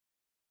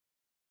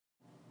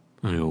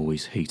I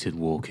always hated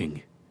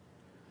walking,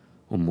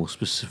 or more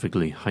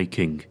specifically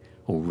hiking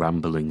or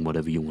rambling,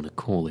 whatever you want to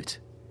call it.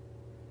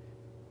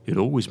 It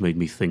always made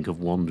me think of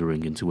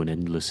wandering into an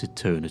endless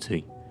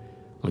eternity,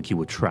 like you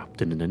were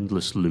trapped in an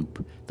endless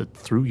loop that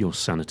threw your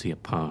sanity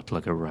apart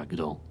like a rag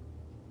doll.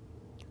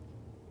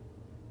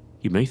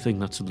 You may think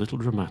that's a little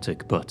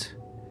dramatic, but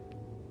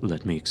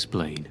let me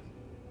explain.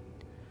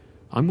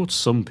 I'm what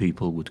some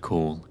people would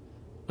call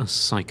a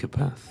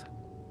psychopath.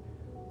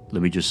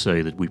 Let me just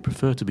say that we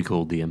prefer to be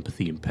called the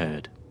empathy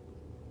impaired.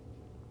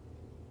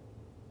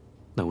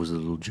 That was a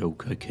little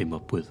joke I came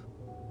up with.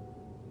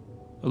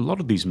 A lot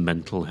of these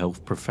mental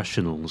health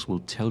professionals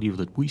will tell you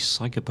that we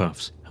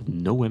psychopaths have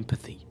no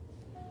empathy.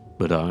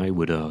 But I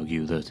would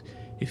argue that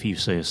if you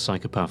say a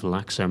psychopath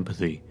lacks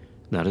empathy,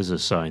 that is a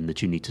sign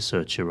that you need to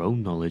search your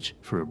own knowledge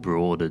for a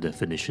broader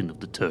definition of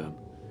the term.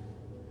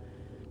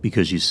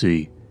 Because you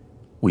see,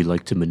 we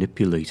like to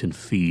manipulate and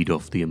feed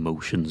off the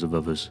emotions of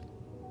others.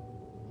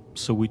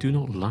 So we do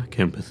not lack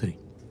empathy.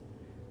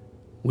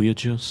 We are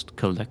just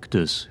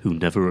collectors who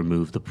never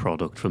remove the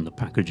product from the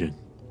packaging.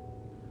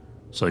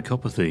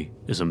 Psychopathy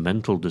is a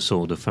mental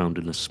disorder found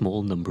in a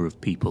small number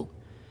of people,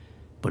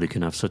 but it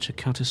can have such a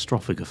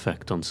catastrophic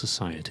effect on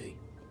society.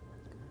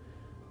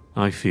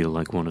 I feel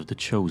like one of the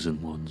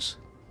chosen ones.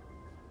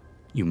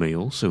 You may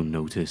also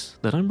notice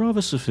that I'm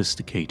rather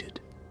sophisticated.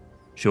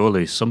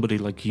 Surely somebody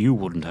like you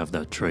wouldn't have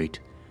that trait.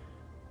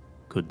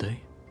 Could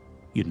they?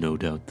 You're no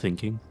doubt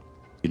thinking.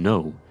 You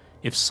know,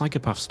 if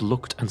psychopaths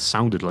looked and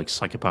sounded like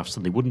psychopaths,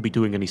 then they wouldn't be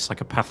doing any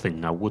psychopathing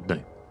now, would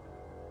they?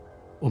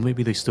 Or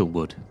maybe they still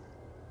would.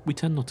 We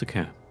tend not to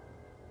care.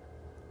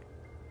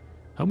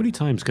 How many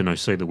times can I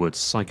say the word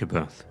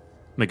psychopath?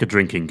 Make a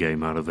drinking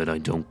game out of it, I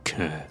don't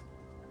care.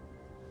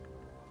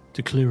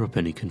 To clear up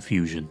any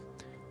confusion,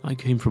 I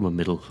came from a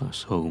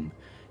middle-class home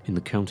in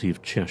the county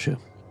of Cheshire.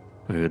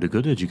 I had a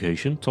good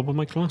education, top of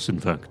my class in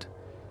fact.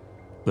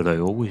 But I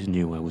always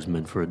knew I was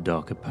meant for a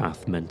darker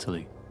path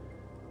mentally.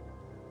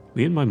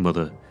 Me and my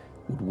mother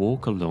would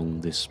walk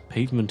along this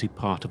pavementy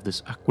part of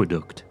this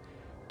aqueduct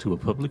to a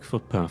public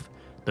footpath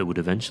that would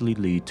eventually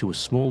lead to a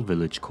small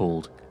village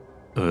called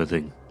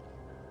Eirthing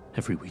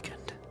every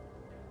weekend.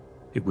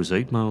 It was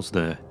 8 miles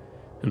there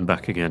and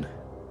back again.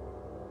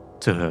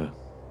 To her,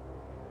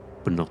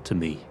 but not to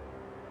me.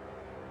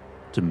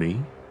 To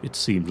me, it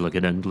seemed like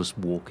an endless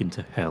walk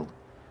into hell.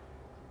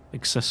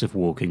 Excessive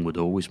walking would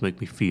always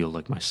make me feel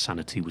like my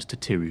sanity was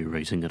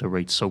deteriorating at a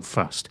rate so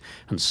fast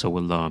and so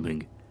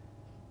alarming,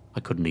 I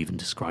couldn't even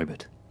describe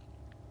it.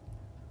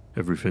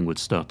 Everything would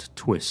start to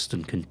twist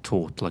and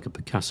contort like a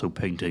Picasso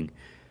painting.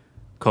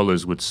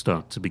 Colours would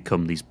start to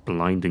become these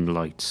blinding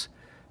lights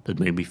that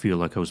made me feel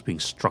like I was being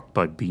struck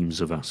by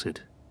beams of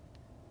acid.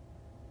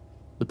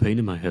 The pain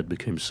in my head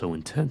became so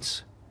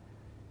intense,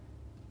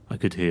 I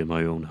could hear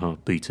my own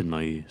heartbeat in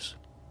my ears.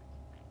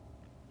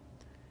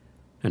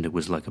 And it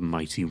was like a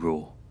mighty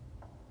roar.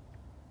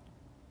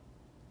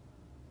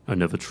 I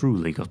never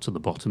truly got to the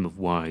bottom of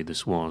why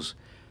this was.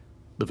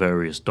 The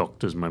various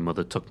doctors my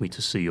mother took me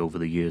to see over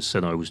the years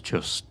said I was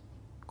just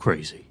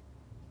crazy.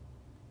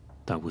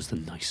 That was the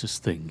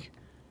nicest thing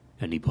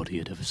anybody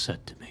had ever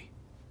said to me.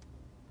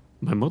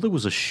 My mother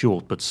was a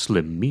short but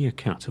slim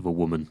meerkat of a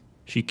woman.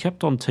 She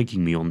kept on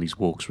taking me on these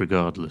walks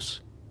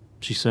regardless.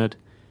 She said,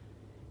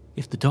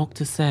 "If the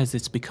doctor says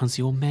it's because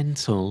you're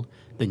mental,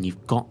 then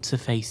you've got to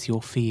face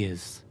your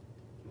fears."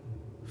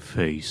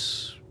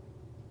 Face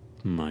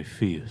my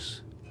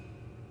fears.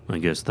 I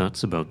guess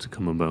that's about to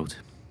come about.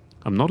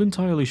 I'm not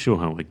entirely sure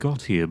how I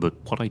got here, but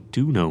what I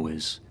do know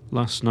is,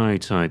 last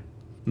night I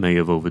may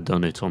have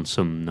overdone it on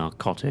some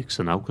narcotics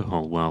and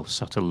alcohol while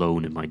sat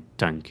alone in my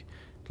dank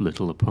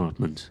little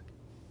apartment,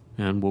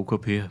 and woke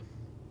up here.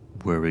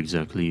 Where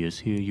exactly is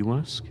here, you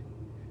ask?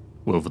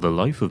 Well, for the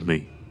life of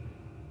me,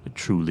 I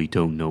truly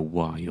don't know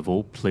why, of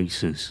all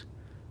places,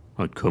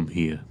 I'd come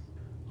here.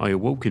 I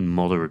awoke in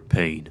moderate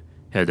pain,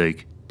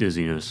 headache,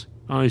 dizziness.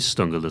 Eyes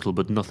stung a little,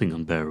 but nothing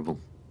unbearable.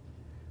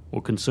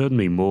 What concerned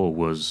me more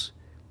was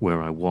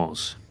where I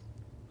was.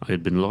 I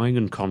had been lying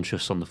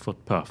unconscious on the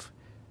footpath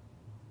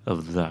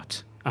of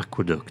that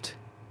aqueduct.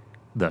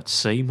 That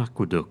same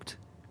aqueduct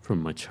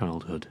from my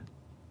childhood.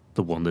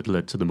 The one that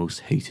led to the most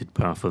hated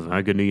path of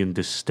agony and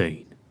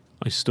disdain.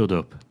 I stood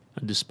up,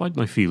 and despite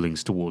my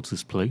feelings towards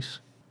this place,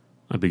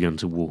 I began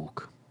to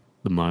walk.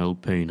 The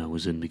mild pain I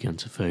was in began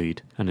to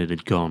fade, and it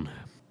had gone.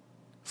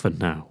 For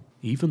now,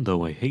 even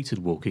though I hated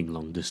walking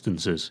long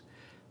distances,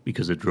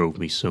 because it drove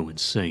me so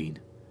insane,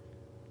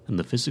 and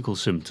the physical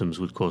symptoms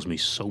would cause me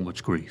so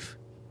much grief,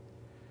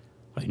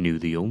 I knew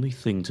the only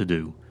thing to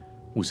do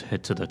was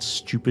head to that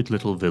stupid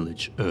little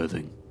village,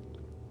 Erithing.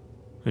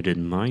 I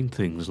didn't mind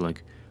things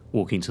like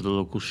walking to the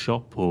local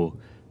shop or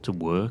to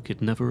work.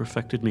 It never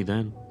affected me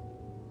then.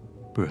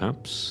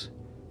 Perhaps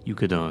you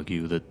could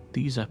argue that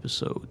these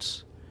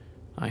episodes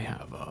I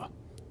have are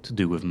to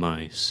do with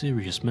my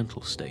serious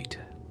mental state.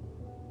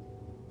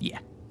 Yeah.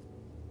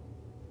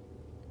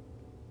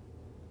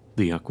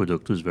 The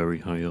aqueduct was very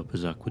high up,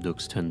 as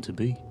aqueducts tend to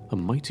be, a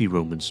mighty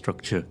Roman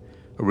structure,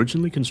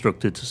 originally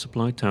constructed to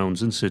supply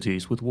towns and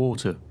cities with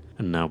water,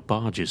 and now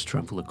barges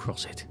travel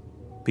across it.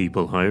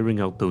 People hiring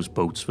out those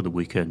boats for the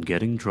weekend,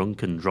 getting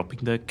drunk and dropping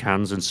their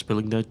cans and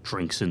spilling their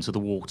drinks into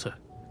the water.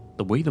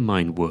 The way the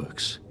mind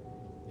works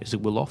is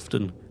it will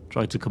often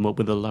try to come up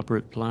with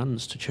elaborate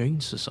plans to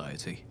change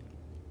society.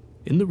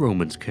 In the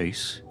Romans'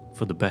 case,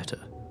 for the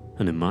better,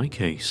 and in my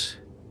case,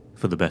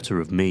 for the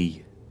better of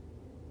me.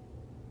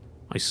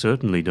 I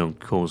certainly don't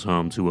cause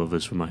harm to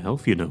others for my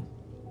health, you know.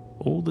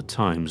 All the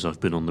times I've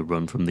been on the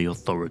run from the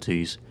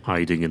authorities,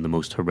 hiding in the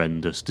most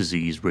horrendous,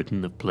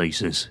 disease-ridden of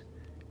places.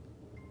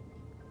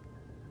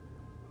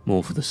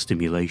 More for the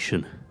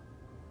stimulation,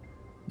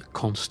 the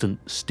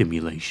constant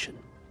stimulation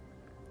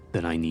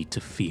that I need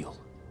to feel.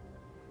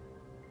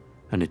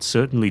 And it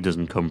certainly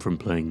doesn't come from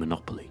playing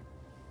Monopoly.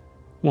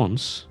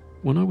 Once,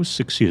 when I was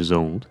 6 years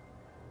old,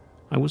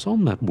 I was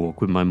on that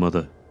walk with my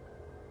mother.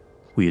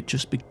 We had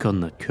just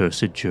begun that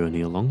cursed journey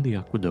along the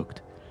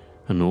aqueduct,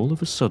 and all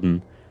of a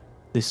sudden,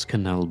 this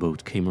canal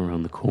boat came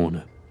around the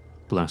corner,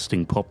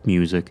 blasting pop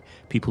music,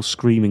 people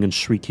screaming and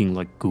shrieking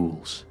like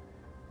ghouls.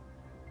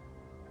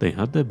 They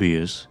had their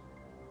beers,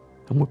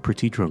 and were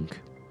pretty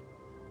drunk.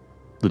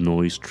 The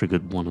noise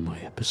triggered one of my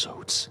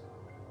episodes.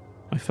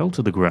 I fell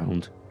to the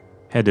ground,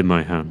 head in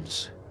my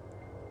hands.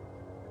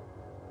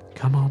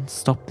 "Come on,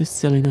 stop this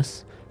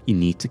silliness. You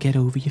need to get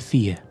over your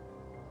fear."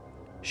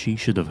 She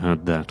should have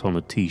had that on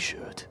a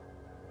t-shirt.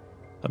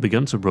 I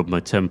began to rub my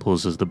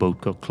temples as the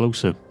boat got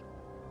closer.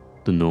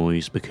 The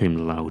noise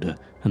became louder,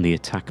 and the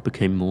attack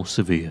became more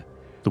severe.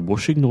 The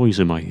whooshing noise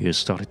in my ears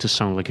started to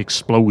sound like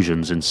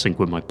explosions in sync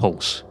with my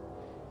pulse.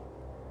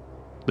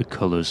 The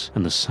colours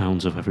and the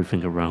sounds of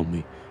everything around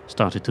me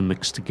started to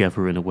mix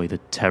together in a way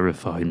that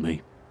terrified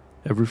me.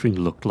 Everything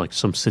looked like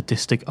some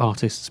sadistic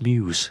artist's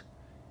muse.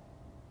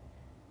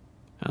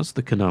 As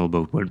the canal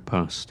boat went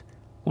past,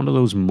 one of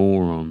those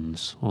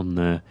morons on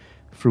there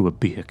threw a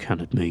beer can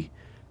at me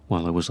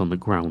while I was on the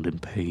ground in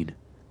pain.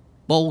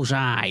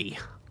 "Bullseye,"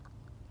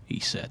 he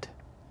said.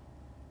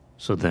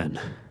 So then,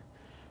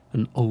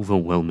 an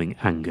overwhelming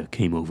anger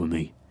came over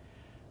me.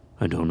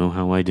 I don't know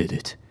how I did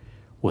it,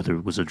 whether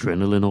it was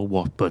adrenaline or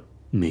what, but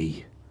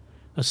me,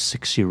 a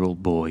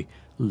 6-year-old boy,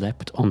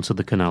 leapt onto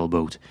the canal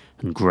boat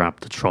and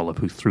grabbed the trollop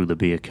who threw the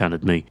beer can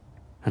at me,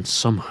 and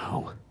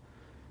somehow,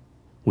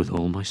 with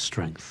all my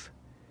strength,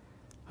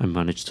 I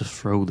managed to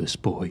throw this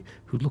boy,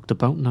 who looked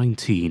about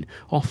 19,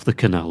 off the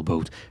canal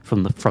boat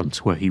from the front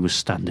where he was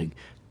standing,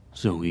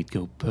 so he'd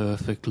go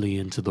perfectly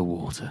into the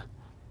water,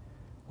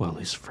 while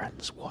his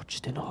friends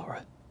watched in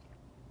horror.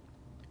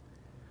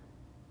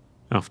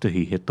 After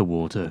he hit the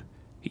water,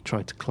 he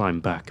tried to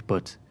climb back,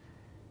 but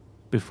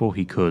before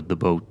he could, the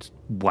boat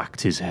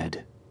whacked his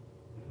head.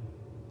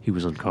 He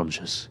was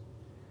unconscious.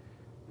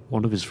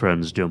 One of his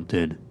friends jumped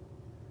in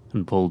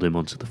and pulled him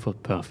onto the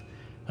footpath.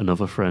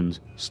 Another friend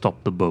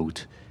stopped the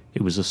boat.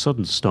 It was a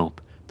sudden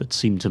stop that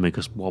seemed to make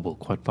us wobble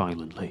quite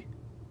violently,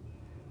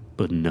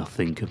 but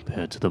nothing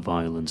compared to the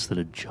violence that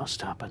had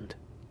just happened.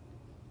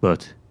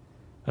 But,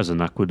 as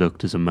an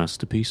aqueduct is a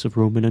masterpiece of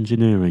Roman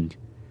engineering,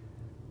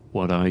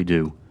 what I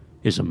do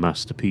is a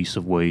masterpiece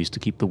of ways to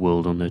keep the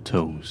world on their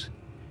toes,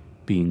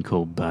 being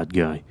called bad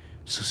guy,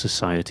 so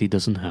society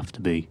doesn't have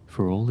to be,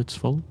 for all its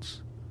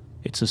faults.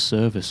 It's a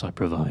service I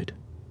provide.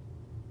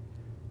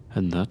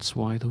 And that's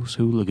why those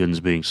hooligans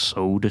being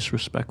so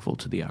disrespectful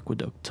to the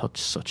aqueduct touched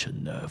such a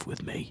nerve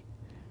with me.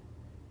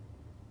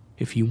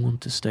 If you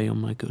want to stay on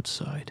my good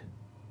side,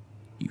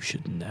 you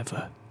should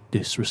never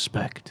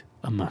disrespect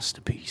a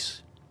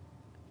masterpiece.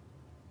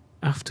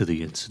 After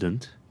the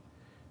incident,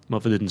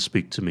 Mother didn't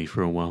speak to me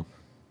for a while.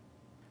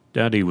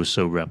 Daddy was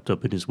so wrapped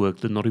up in his work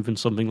that not even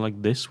something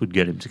like this would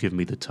get him to give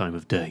me the time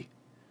of day.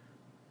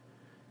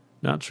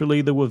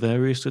 Naturally, there were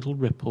various little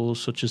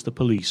ripples, such as the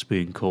police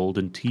being called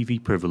and TV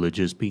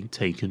privileges being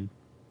taken.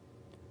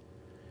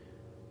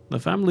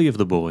 The family of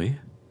the boy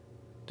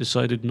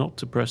decided not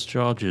to press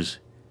charges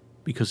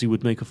because he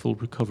would make a full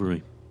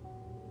recovery.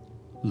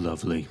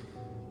 Lovely.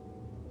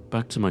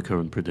 Back to my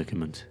current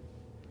predicament.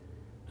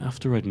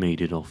 After I'd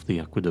made it off the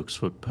aqueduct's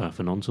footpath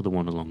and onto the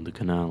one along the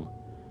canal,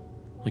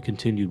 I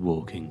continued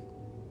walking,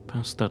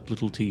 past that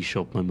little tea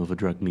shop my mother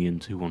dragged me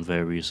into on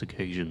various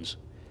occasions.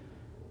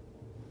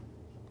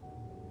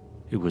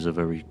 It was a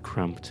very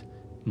cramped,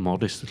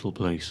 modest little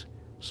place,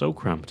 so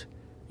cramped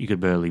you could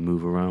barely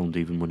move around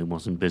even when it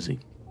wasn't busy.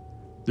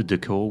 The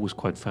decor was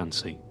quite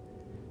fancy,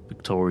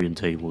 Victorian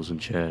tables and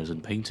chairs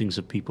and paintings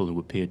of people who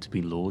appeared to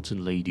be lords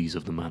and ladies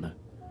of the manor,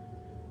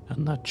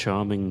 and that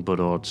charming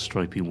but odd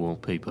stripy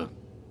wallpaper.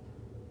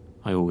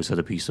 I always had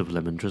a piece of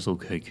lemon drizzle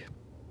cake.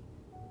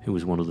 It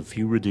was one of the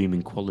few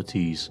redeeming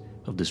qualities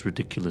of this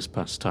ridiculous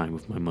pastime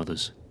of my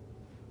mother's.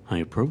 I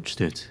approached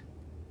it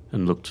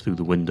and looked through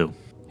the window.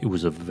 It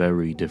was a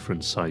very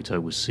different sight I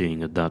was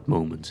seeing at that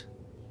moment.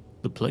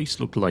 The place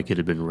looked like it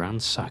had been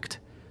ransacked.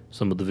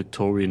 Some of the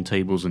Victorian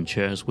tables and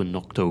chairs were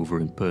knocked over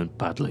and burnt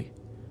badly.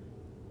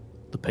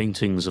 The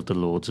paintings of the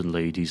lords and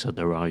ladies had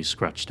their eyes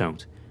scratched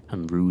out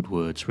and rude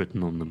words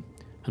written on them,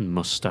 and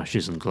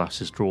moustaches and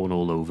glasses drawn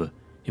all over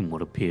in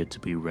what appeared to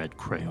be red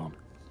crayon.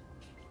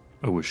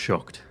 I was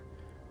shocked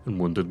and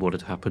wondered what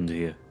had happened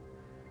here.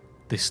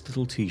 This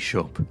little tea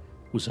shop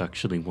was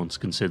actually once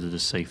considered a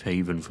safe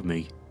haven for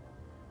me,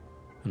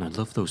 and I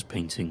love those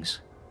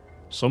paintings.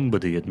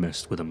 Somebody had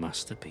messed with a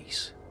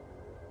masterpiece.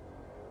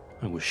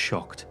 I was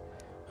shocked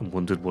and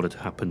wondered what had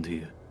happened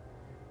here.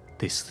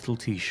 This little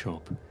tea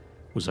shop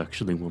was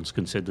actually once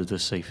considered a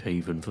safe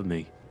haven for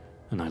me,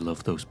 and I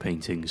love those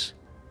paintings.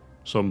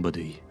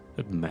 Somebody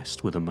had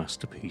messed with a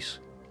masterpiece.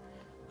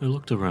 I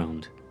looked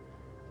around,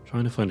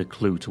 trying to find a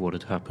clue to what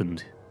had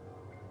happened.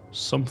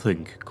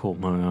 Something caught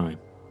my eye.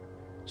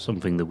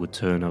 Something that would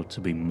turn out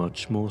to be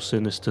much more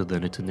sinister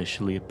than it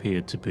initially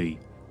appeared to be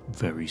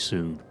very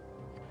soon.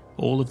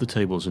 All of the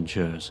tables and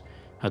chairs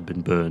had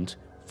been burnt,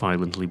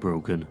 violently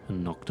broken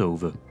and knocked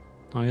over.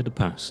 I had a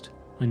past.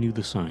 I knew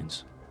the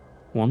signs.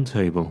 One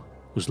table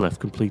was left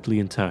completely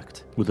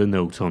intact with a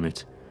note on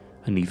it,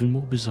 and even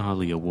more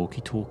bizarrely a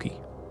walkie-talkie.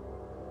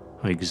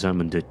 I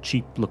examined a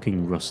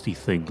cheap-looking rusty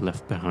thing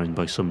left behind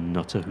by some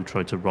nutter who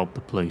tried to rob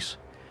the place,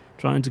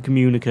 trying to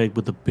communicate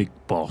with the big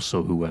boss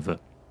or whoever.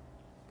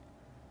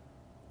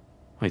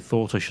 I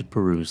thought I should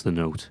peruse the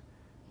note,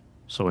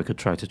 so I could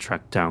try to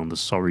track down the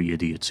sorry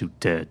idiots who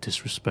dared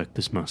disrespect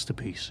this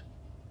masterpiece.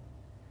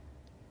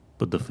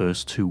 But the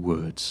first two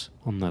words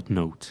on that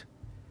note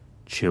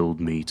chilled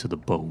me to the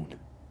bone.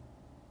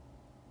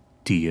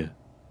 Dear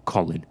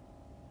Colin.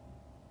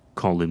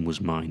 Colin was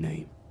my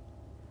name.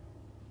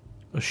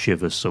 A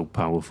shiver so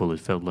powerful it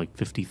felt like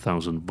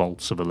 50,000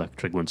 volts of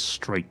electric went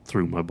straight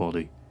through my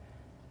body.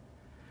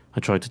 I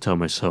tried to tell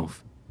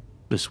myself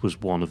this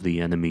was one of the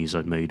enemies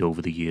I'd made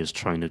over the years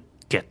trying to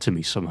get to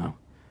me somehow.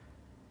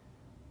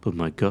 But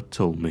my gut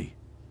told me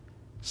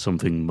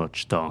something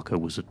much darker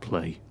was at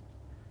play,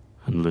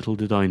 and little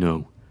did I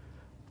know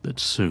that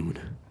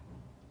soon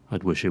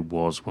I'd wish it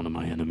was one of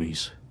my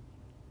enemies.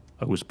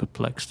 I was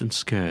perplexed and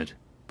scared,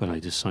 but I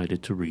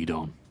decided to read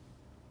on.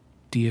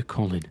 Dear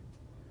Colin,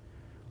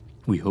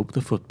 we hope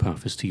the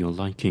footpath is to your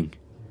liking.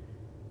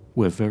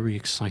 We're very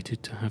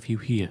excited to have you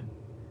here.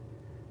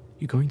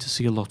 You're going to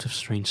see a lot of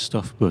strange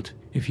stuff, but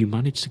if you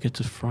manage to get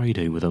to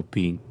Friday without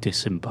being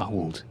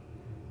disemboweled,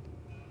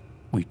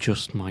 we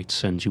just might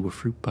send you a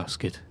fruit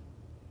basket.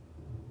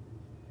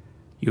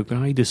 Your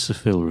guide is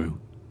Sifilru.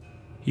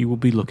 He will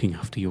be looking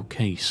after your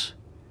case.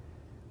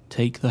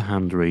 Take the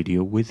hand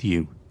radio with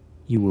you.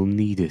 You will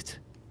need it.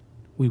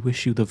 We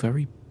wish you the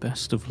very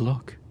best of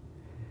luck.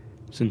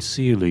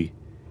 Sincerely,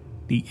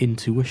 the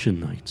Intuition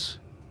Knights.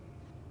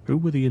 Who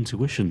were the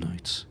Intuition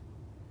Knights?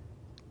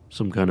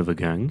 Some kind of a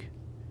gang?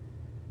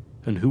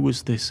 And who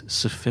was this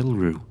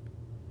Sifilru?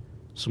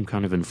 Some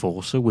kind of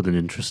enforcer with an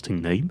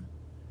interesting name?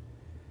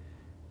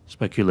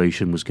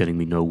 Speculation was getting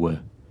me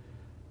nowhere,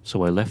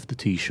 so I left the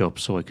tea shop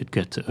so I could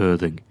get to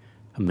Eirthing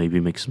and maybe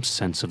make some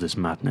sense of this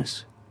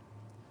madness.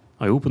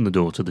 I opened the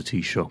door to the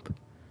tea shop,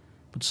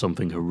 but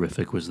something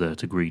horrific was there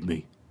to greet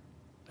me.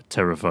 A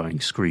terrifying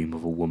scream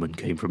of a woman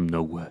came from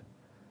nowhere,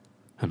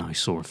 and I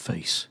saw a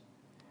face.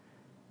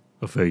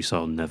 A face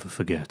I'll never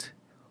forget,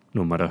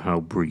 no matter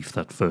how brief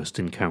that first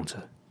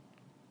encounter.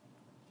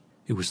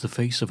 It was the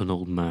face of an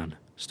old man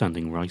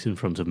standing right in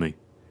front of me,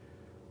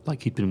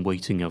 like he'd been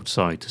waiting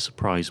outside to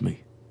surprise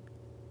me,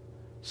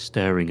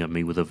 staring at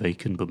me with a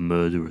vacant but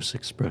murderous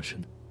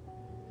expression.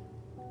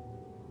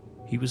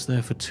 He was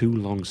there for 2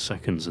 long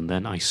seconds, and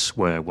then I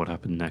swear what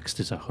happened next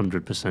is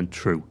 100%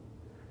 true.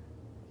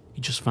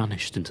 He just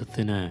vanished into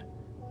thin air,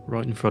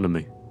 right in front of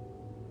me.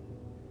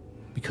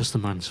 Because the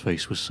man's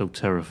face was so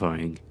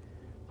terrifying,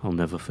 I'll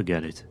never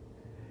forget it.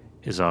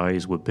 His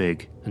eyes were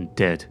big and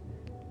dead,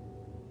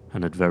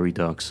 and had very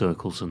dark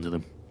circles under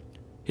them.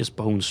 His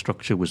bone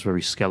structure was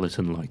very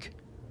skeleton-like,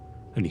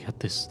 and he had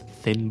this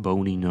thin,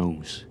 bony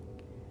nose.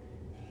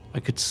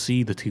 I could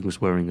see that he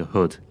was wearing a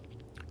hood,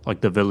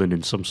 like the villain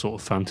in some sort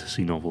of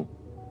fantasy novel.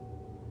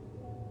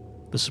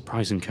 The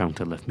surprise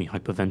encounter left me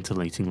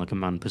hyperventilating like a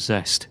man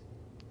possessed,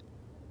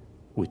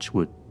 which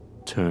would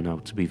turn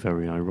out to be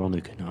very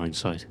ironic in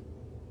hindsight.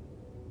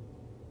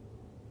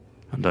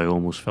 And I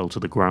almost fell to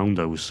the ground,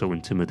 I was so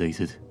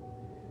intimidated.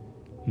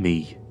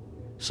 Me,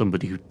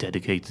 somebody who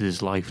dedicated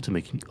his life to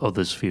making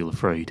others feel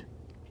afraid.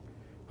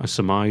 I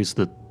surmised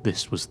that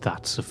this was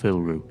that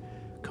Sifilru,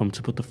 come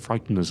to put the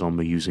frighteners on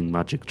me using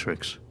magic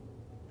tricks.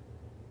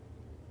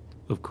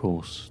 Of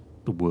course,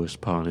 the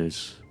worst part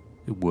is,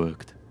 it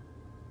worked.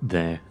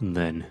 There and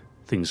then,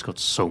 things got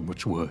so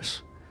much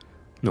worse.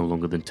 No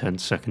longer than 10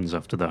 seconds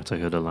after that, I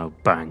heard a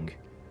loud bang.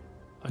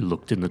 I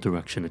looked in the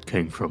direction it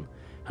came from,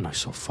 and I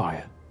saw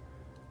fire.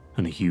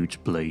 And a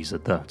huge blaze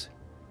at that.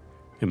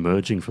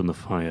 Emerging from the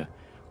fire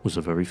was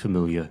a very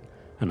familiar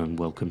and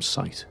unwelcome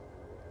sight.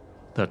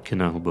 That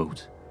canal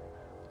boat,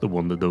 the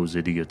one that those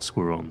idiots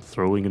were on,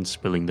 throwing and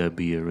spilling their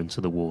beer into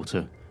the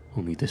water,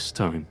 only this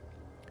time,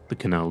 the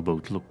canal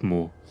boat looked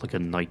more like a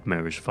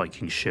nightmarish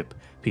Viking ship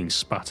being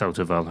spat out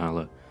of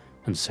Valhalla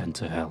and sent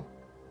to hell.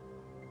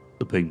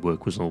 The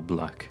paintwork was all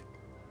black,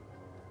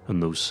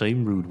 and those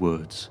same rude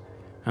words,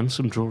 and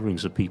some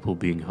drawings of people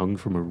being hung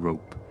from a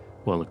rope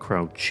while a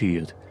crowd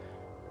cheered,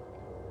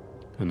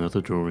 and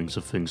other drawings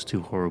of things too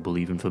horrible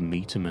even for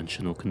me to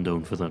mention or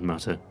condone for that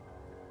matter.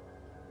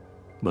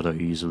 but I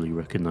easily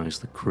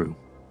recognized the crew.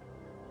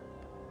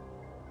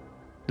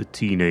 The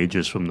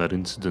teenagers from that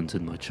incident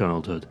in my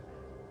childhood.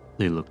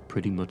 They looked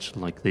pretty much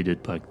like they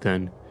did back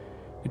then,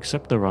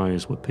 except their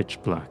eyes were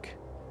pitch black,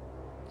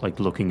 like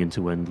looking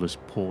into endless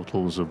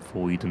portals of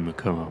void and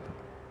macabre.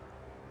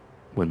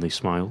 When they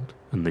smiled,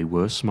 and they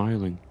were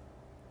smiling,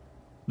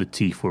 the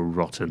teeth were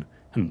rotten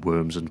and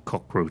worms and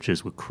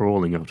cockroaches were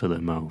crawling out of their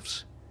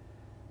mouths.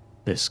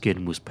 Their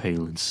skin was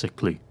pale and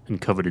sickly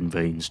and covered in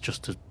veins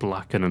just as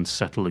black and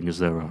unsettling as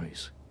their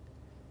eyes.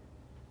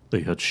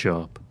 They had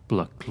sharp,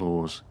 black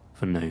claws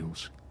for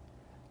nails,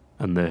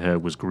 and their hair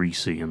was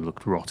greasy and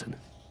looked rotten.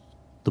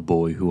 The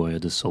boy who I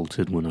had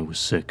assaulted when I was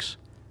 6,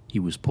 he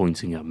was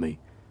pointing at me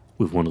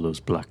with one of those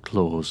black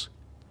claws,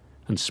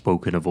 and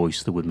spoke in a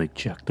voice that would make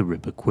Jack the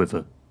Ripper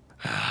quiver.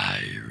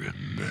 I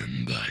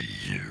remember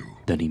you.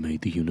 Then he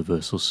made the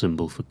universal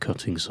symbol for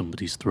cutting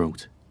somebody's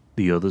throat.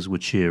 The others were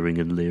cheering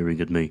and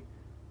leering at me,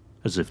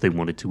 as if they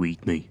wanted to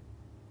eat me.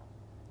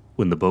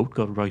 When the boat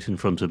got right in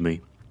front of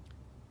me,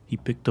 he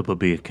picked up a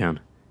beer can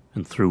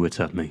and threw it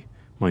at me.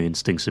 My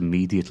instincts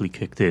immediately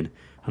kicked in,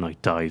 and I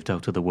dived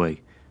out of the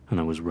way, and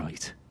I was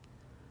right.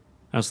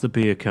 As the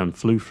beer can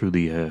flew through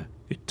the air,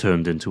 it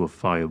turned into a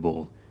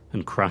fireball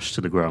and crashed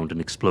to the ground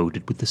and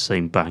exploded with the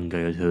same bang I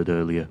had heard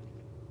earlier.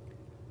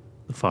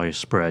 The fire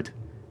spread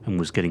and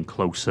was getting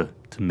closer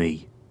to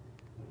me,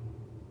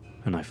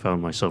 and I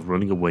found myself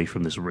running away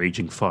from this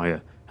raging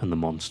fire and the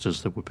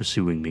monsters that were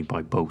pursuing me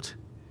by boat.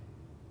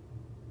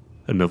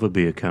 Another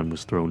beer can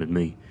was thrown at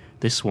me,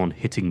 this one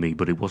hitting me,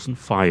 but it wasn't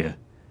fire.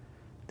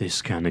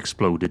 This can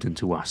exploded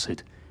into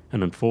acid,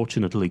 and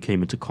unfortunately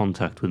came into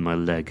contact with my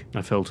leg.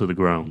 I fell to the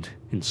ground,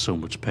 in so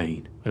much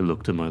pain. I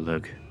looked at my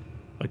leg.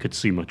 I could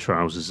see my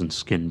trousers and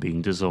skin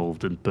being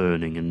dissolved and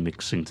burning and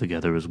mixing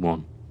together as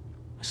one.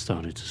 I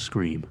started to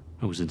scream.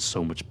 I was in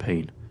so much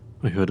pain.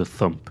 I heard a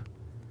thump,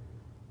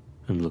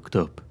 and looked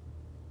up.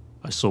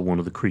 I saw one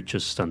of the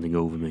creatures standing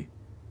over me.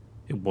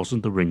 It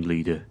wasn't the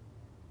ringleader.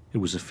 It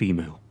was a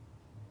female.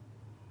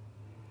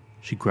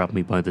 She grabbed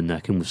me by the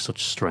neck and with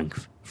such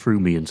strength threw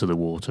me into the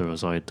water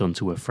as I had done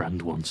to her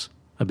friend once.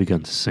 I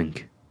began to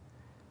sink.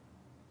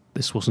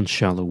 This wasn't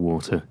shallow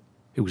water.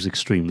 It was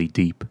extremely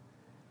deep.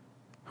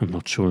 I'm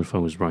not sure if I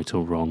was right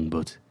or wrong,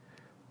 but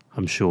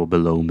I'm sure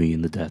below me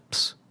in the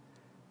depths,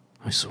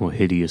 I saw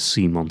hideous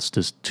sea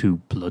monsters too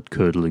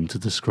blood-curdling to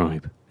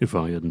describe. If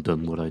I hadn't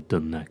done what I'd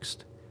done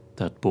next,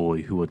 that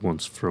boy who had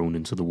once thrown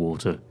into the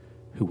water,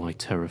 who I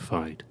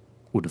terrified,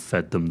 would have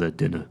fed them their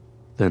dinner.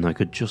 Then I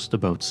could just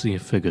about see a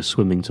figure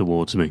swimming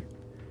towards me.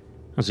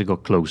 As it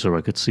got closer,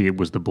 I could see it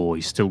was the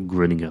boy, still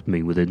grinning at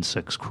me with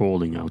insects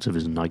crawling out of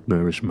his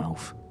nightmarish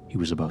mouth. He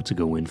was about to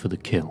go in for the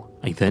kill.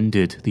 I then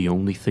did the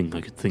only thing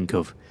I could think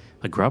of.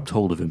 I grabbed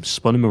hold of him,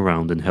 spun him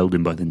around and held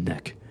him by the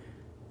neck,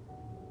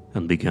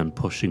 and began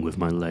pushing with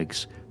my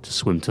legs to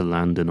swim to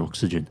land and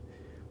oxygen.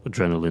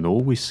 Adrenaline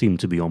always seemed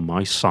to be on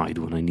my side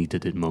when I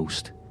needed it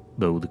most.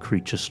 Though the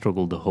creature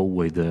struggled the whole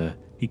way there,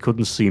 he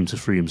couldn't seem to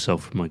free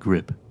himself from my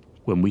grip.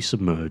 When we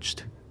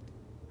submerged,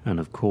 and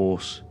of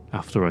course,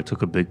 after I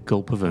took a big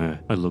gulp of air,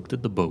 I looked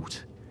at the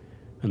boat,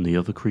 and the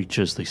other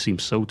creatures, they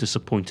seemed so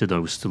disappointed I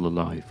was still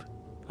alive.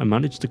 I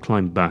managed to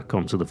climb back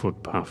onto the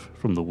footpath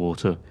from the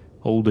water,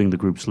 holding the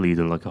group's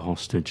leader like a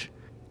hostage.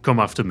 "Come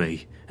after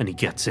me, and he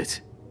gets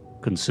it."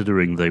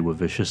 Considering they were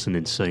vicious and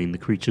insane, the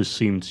creatures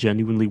seemed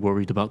genuinely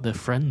worried about their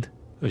friend.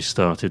 I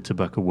started to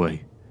back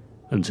away,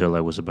 until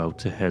I was about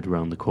to head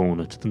round the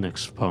corner to the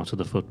next part of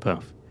the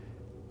footpath,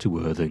 to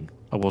Eirthing.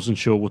 I wasn't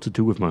sure what to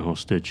do with my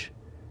hostage,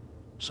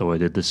 so I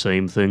did the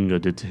same thing I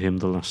did to him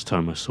the last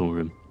time I saw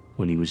him,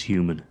 when he was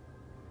human.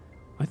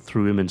 I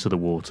threw him into the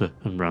water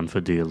and ran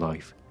for dear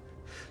life.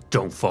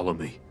 "Don't follow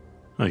me,"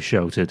 I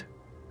shouted,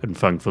 and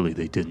thankfully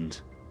they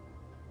didn't.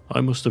 I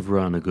must have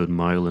ran a good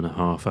 1.5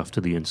 miles after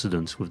the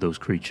incident with those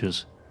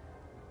creatures.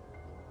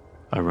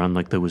 I ran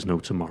like there was no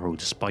tomorrow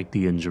despite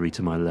the injury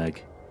to my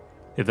leg.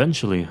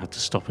 Eventually I had to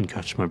stop and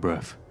catch my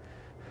breath.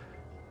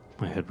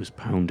 My head was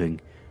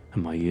pounding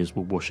and my ears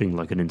were whooshing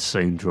like an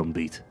insane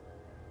drumbeat.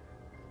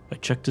 I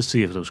checked to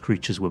see if those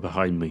creatures were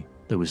behind me.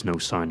 There was no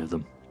sign of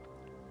them.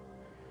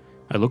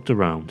 I looked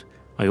around.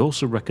 I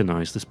also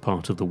recognized this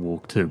part of the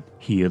walk too.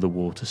 Here the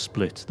water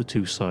split the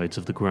two sides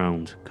of the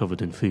ground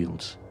covered in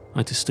fields.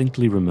 I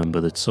distinctly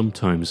remember that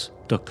sometimes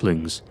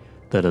ducklings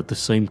that had the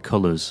same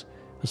colours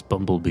as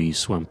bumblebees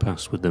swam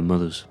past with their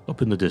mothers.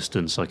 Up in the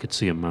distance I could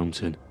see a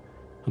mountain,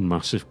 a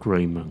massive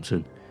grey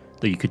mountain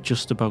that you could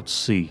just about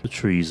see the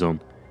trees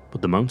on,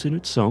 but the mountain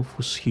itself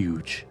was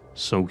huge,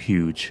 so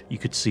huge you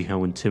could see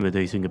how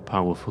intimidating and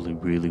powerful it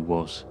really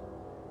was.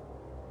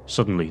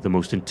 Suddenly the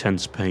most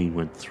intense pain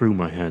went through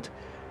my head,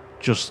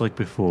 just like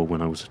before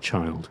when I was a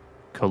child.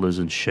 Colours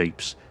and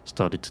shapes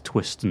started to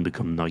twist and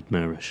become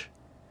nightmarish.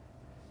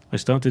 I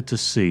started to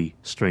see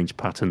strange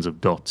patterns of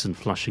dots and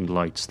flashing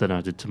lights that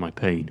added to my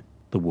pain.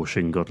 The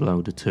whooshing got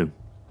louder too,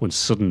 when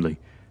suddenly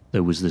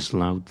there was this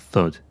loud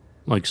thud,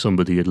 like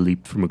somebody had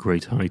leaped from a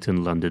great height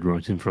and landed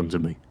right in front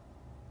of me.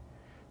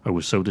 I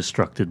was so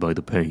distracted by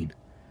the pain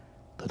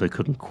that I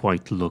couldn't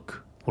quite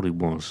look what it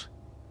was,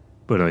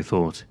 But I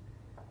thought,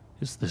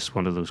 is this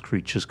one of those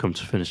creatures come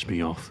to finish me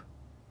off?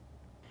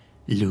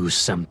 "Lose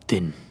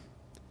something,"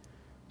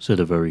 said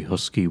a very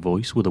husky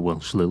voice with a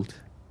Welsh lilt.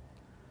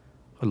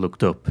 I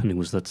looked up, and it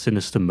was that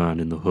sinister man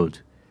in the hood,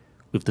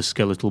 with the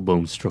skeletal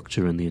bone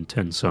structure and the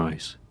intense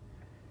eyes.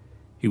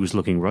 He was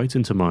looking right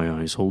into my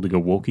eyes, holding a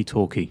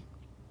walkie-talkie.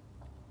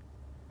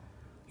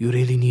 "You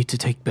really need to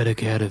take better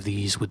care of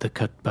these with the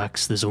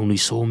cutbacks. There's only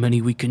so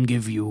many we can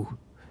give you."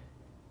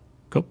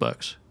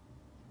 Cutbacks?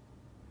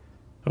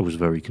 I was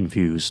very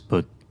confused,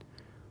 but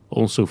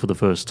also for the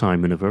first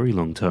time in a very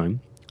long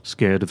time,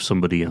 scared of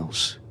somebody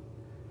else.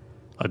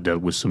 I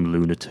dealt with some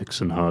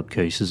lunatics and hard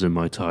cases in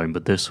my time,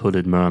 but this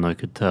hooded man, I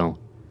could tell,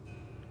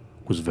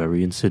 was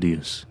very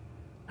insidious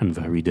and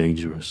very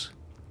dangerous.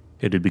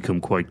 It had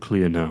become quite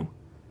clear now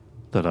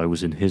that I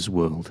was in his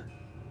world,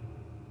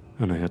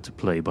 and I had to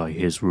play by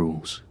his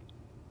rules.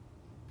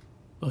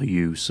 "Are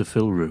you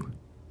Sifilru?"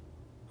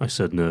 I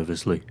said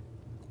nervously.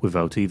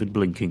 Without even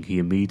blinking, he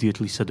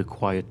immediately said a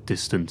quiet,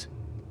 distant,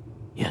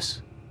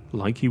 "Yes,"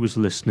 like he was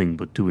listening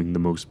but doing the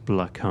most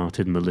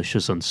black-hearted,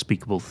 malicious,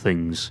 unspeakable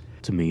things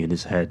to me in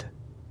his head.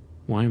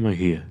 "Why am I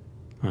here?"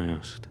 I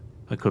asked.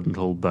 I couldn't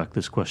hold back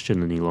this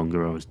question any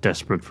longer. I was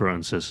desperate for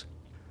answers.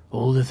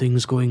 "All the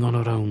things going on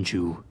around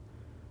you,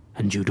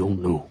 and you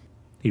don't know,"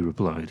 he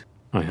replied.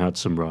 I had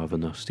some rather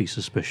nasty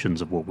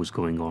suspicions of what was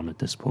going on at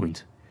this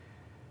point,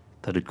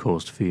 that had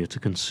caused fear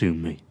to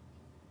consume me.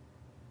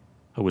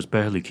 I was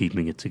barely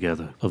keeping it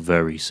together. A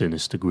very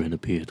sinister grin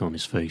appeared on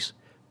his face.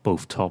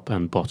 Both top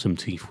and bottom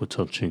teeth were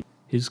touching.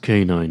 His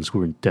canines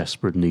were in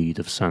desperate need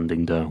of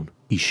sanding down.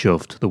 He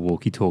shoved the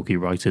walkie-talkie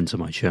right into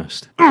my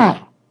chest.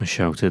 I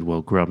shouted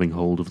while grabbing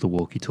hold of the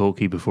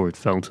walkie-talkie before it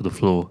fell to the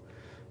floor.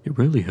 It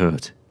really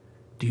hurt.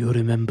 "Do you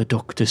remember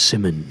Dr.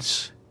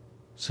 Simmons?"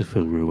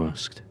 Sifilru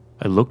asked.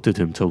 I looked at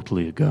him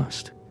totally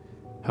aghast.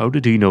 How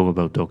did he know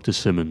about Dr.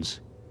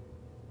 Simmons?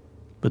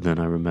 But then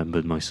I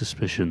remembered my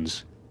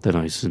suspicions that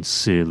I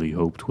sincerely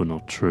hoped were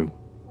not true.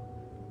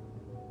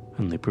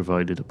 And they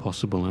provided a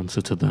possible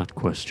answer to that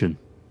question.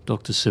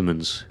 Dr.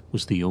 Simmons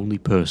was the only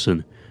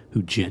person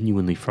who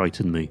genuinely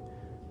frightened me.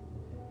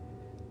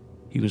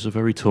 He was a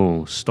very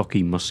tall,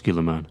 stocky,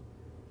 muscular man.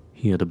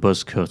 He had a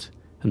buzz cut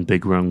and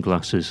big round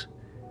glasses.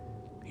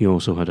 He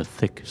also had a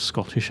thick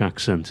Scottish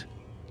accent,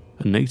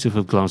 a native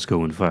of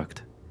Glasgow in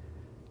fact.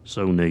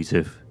 So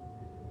native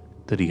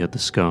that he had the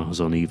scars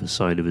on either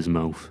side of his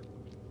mouth.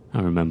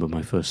 I remember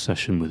my first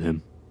session with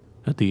him.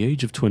 At the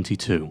age of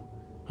 22,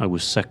 I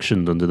was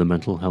sectioned under the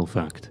Mental Health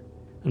Act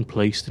and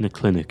placed in a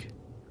clinic.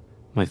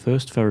 My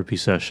first therapy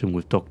session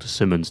with Dr.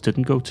 Simmons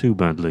didn't go too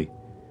badly,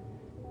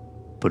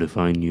 but if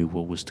I knew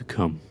what was to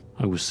come.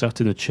 I was sat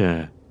in a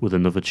chair with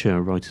another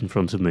chair right in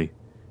front of me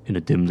in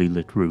a dimly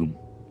lit room.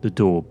 The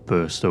door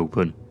burst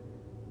open,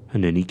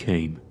 and in he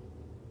came.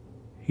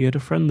 He had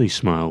a friendly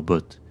smile,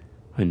 but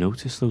I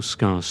noticed those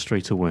scars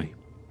straight away.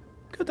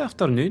 "Good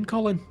afternoon,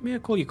 Colin. May I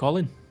call you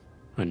Colin?"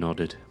 I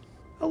nodded.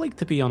 "I like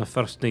to be on a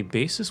first-name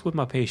basis with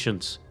my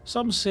patients.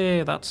 Some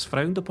say that's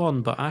frowned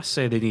upon, but I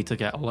say they need to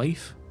get a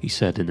life," he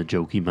said in a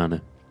jokey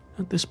manner.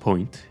 At this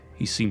point,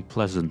 he seemed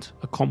pleasant,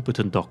 a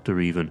competent doctor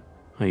even.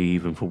 I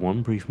even for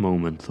one brief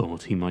moment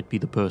thought he might be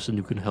the person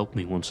who can help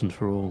me once and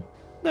for all.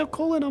 "Now,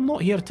 Colin, I'm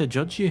not here to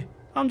judge you.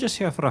 I'm just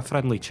here for a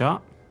friendly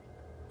chat."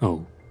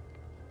 Oh,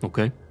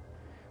 okay.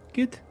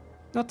 "Good.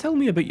 Now tell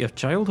me about your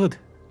childhood."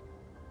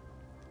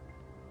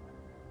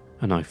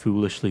 And I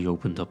foolishly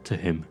opened up to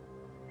him,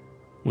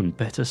 when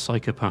better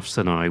psychopaths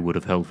than I would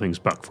have held things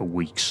back for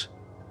weeks.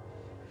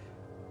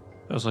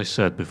 As I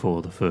said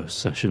before, the first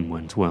session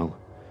went well,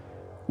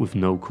 with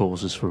no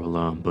causes for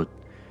alarm, but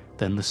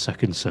then the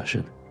second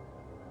session,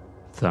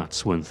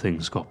 that's when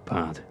things got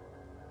bad.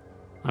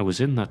 I was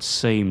in that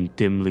same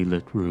dimly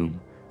lit room,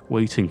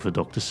 waiting for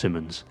Dr.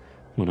 Simmons,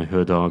 when I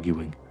heard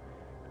arguing.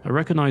 I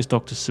recognised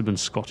Dr.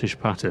 Simmons' Scottish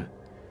patter,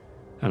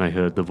 and I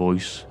heard the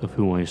voice of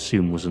who I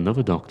assumed was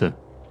another doctor.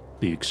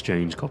 The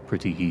exchange got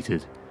pretty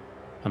heated,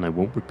 and I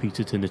won't repeat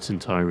it in its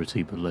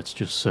entirety, but let's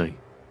just say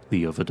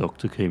the other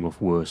doctor came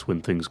off worse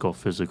when things got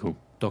physical.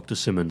 Dr.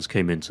 Simmons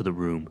came into the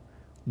room,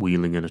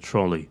 wheeling in a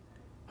trolley.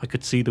 I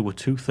could see there were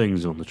two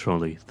things on the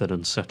trolley that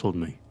unsettled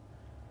me.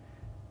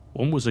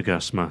 One was a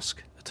gas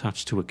mask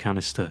attached to a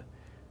canister,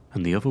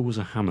 and the other was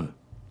a hammer.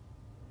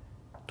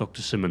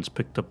 Dr. Simmons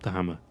picked up the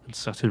hammer and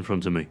sat in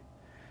front of me.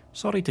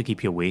 "Sorry to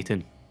keep you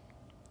waiting."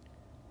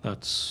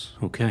 "That's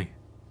okay."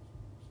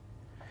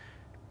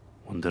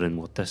 "Wondering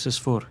what this is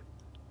for?"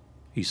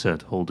 he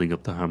said, holding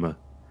up the hammer.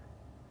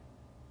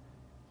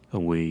 "Are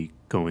we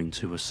going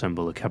to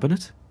assemble a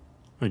cabinet?"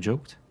 I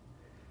joked.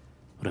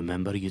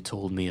 "Remember you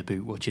told me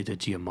about what you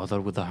did to your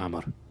mother with the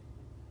hammer?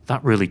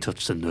 That really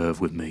touched a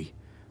nerve with me.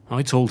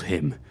 I told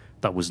him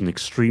that was an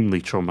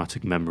extremely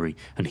traumatic memory,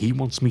 and he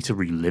wants me to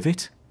relive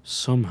it?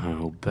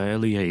 Somehow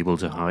barely able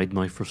to hide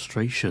my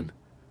frustration.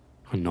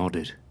 I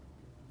nodded.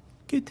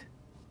 "Good,"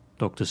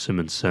 Dr.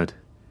 Simmons said.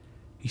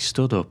 He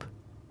stood up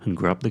and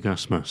grabbed the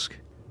gas mask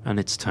and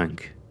its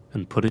tank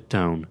and put it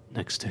down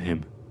next to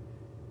him.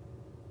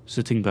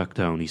 Sitting back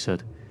down, he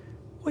said,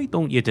 Why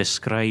don't you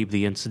describe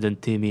the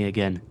incident to me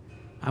again?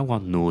 I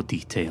want no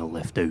detail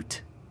left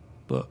out.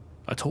 But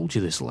I told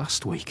you this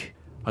last week.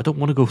 I don't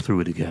want to go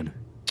through it again.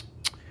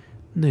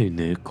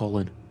 No,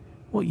 Colin.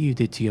 What you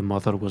did to your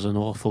mother was an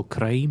awful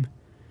crime.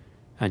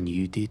 And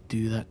you did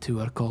do that to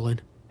her,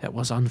 Colin. It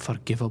was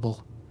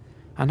unforgivable.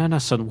 An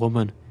innocent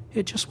woman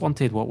who just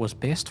wanted what was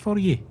best for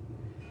you.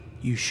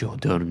 You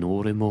showed her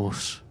no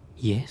remorse.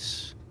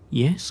 Yes,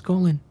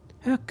 Colin.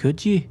 How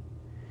could you?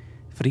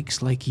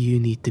 Freaks like you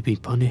need to be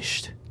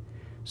punished.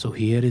 So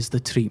here is the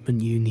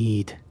treatment you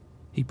need,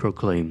 he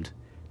proclaimed,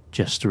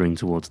 gesturing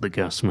towards the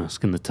gas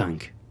mask in the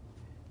tank.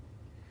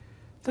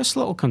 This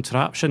little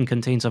contraption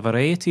contains a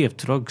variety of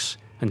drugs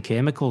and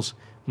chemicals,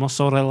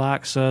 muscle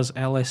relaxers,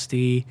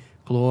 LSD,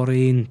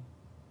 chlorine,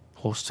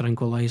 horse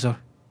tranquilizer.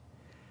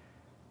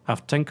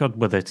 I've tinkered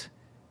with it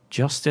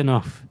just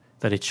enough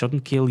that it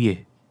shouldn't kill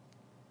you.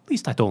 At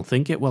least I don't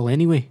think it will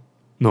anyway.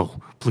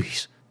 No,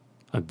 please,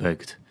 I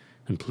begged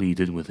and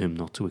pleaded with him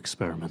not to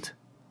experiment.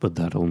 But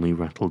that only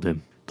rattled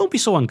him. Don't be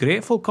so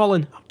ungrateful,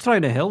 Colin. I'm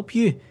trying to help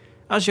you.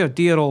 As your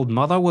dear old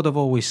mother would have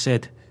always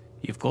said,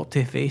 you've got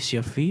to face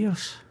your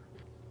fears.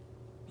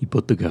 He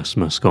put the gas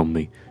mask on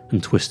me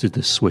and twisted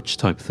this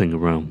switch-type thing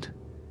around.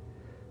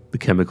 The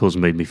chemicals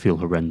made me feel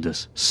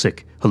horrendous,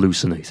 sick,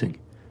 hallucinating.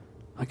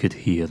 I could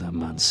hear that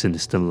man's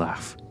sinister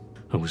laugh.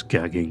 I was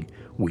gagging,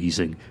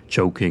 wheezing,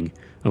 choking.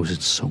 I was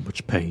in so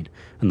much pain,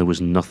 and there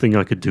was nothing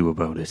I could do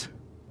about it.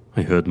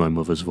 I heard my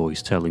mother's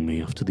voice telling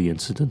me after the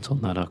incident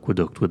on that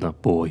aqueduct with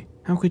that boy.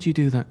 How could you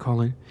do that,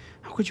 Colin?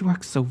 How could you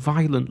act so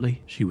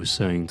violently? She was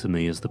saying to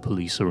me as the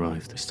police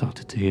arrived. I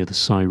started to hear the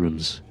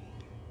sirens.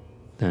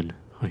 Then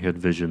I had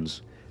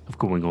visions of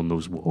going on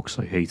those walks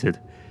I hated.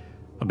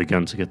 I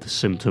began to get the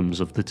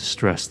symptoms of the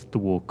distress that the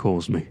walk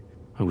caused me.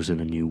 I was in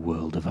a new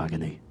world of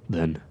agony.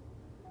 Then,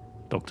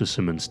 Dr.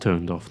 Simmons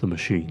turned off the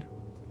machine.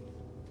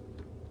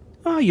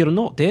 Ah, you're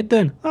not dead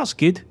then. That's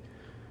good.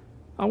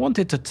 I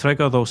wanted to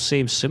trigger those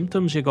same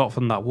symptoms you got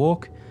from that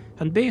walk,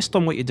 and based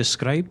on what you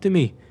described to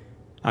me,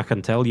 I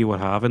can tell you were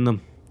having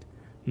them.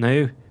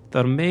 Now,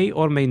 there may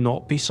or may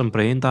not be some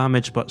brain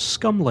damage, but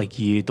scum like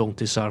you don't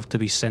deserve to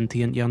be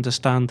sentient, you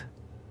understand?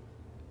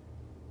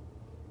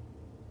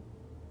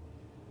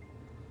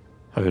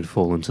 I had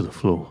fallen to the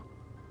floor.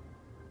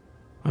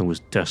 I was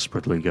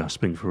desperately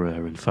gasping for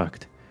air, in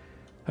fact.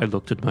 I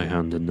looked at my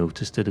hand and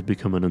noticed it had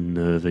become an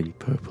unnerving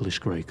purplish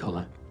grey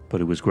colour,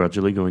 but it was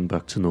gradually going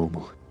back to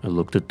normal. I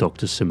looked at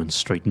Dr. Simmons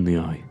straight in the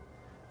eye.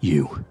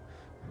 You're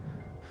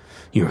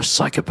a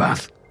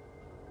psychopath.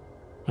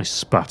 I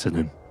spat at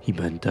him. He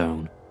bent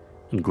down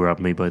and grabbed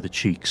me by the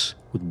cheeks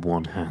with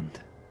one hand.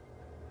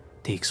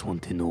 Takes one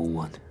to know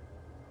one.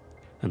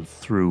 And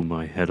threw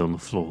my head on the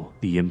floor.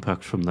 The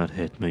impact from that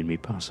hit made me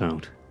pass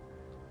out.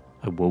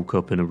 I woke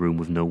up in a room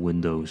with no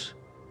windows.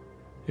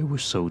 It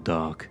was so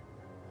dark.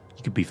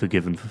 You could be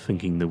forgiven for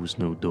thinking there was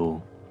no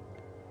door.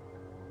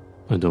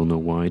 I don't know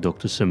why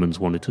Dr. Simmons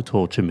wanted to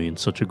torture me in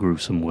such a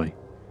gruesome way.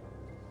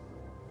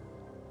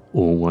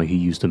 Or why he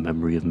used a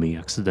memory of me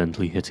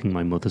accidentally hitting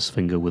my mother's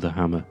finger with a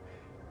hammer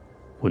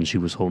when she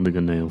was holding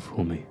a nail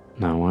for me.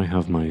 Now I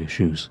have my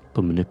issues,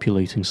 but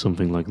manipulating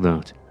something like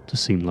that to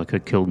seem like I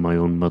killed my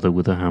own mother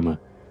with a hammer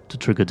to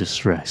trigger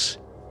distress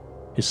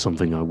is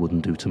something I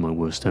wouldn't do to my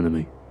worst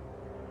enemy.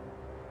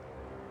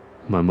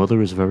 My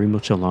mother is very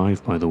much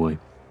alive, by the way.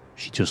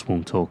 She just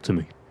won't talk to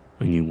me.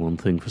 I knew one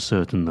thing for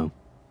certain, though.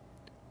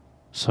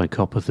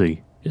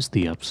 Psychopathy is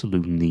the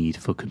absolute need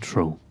for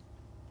control.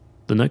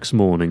 The next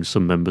morning,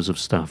 some members of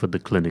staff at the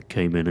clinic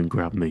came in and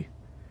grabbed me.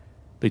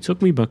 They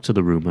took me back to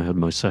the room I had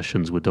my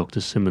sessions with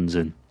Dr. Simmons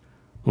in.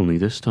 Only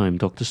this time,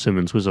 Dr.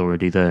 Simmons was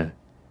already there.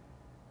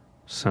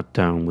 Sat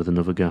down with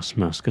another gas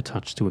mask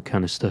attached to a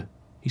canister.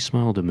 He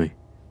smiled at me.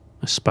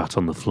 I spat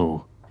on the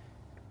floor.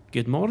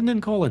 Good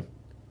morning, Colin.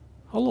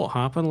 A lot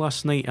happened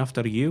last night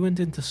after you went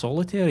into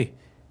solitary.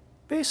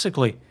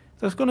 Basically,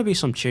 there's going to be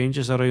some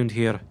changes around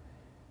here.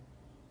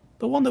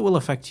 The one that will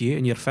affect you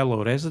and your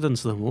fellow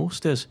residents the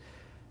most is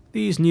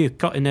these new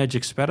cutting-edge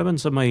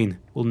experiments of mine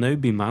will now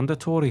be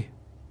mandatory.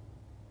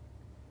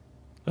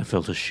 I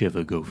felt a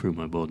shiver go through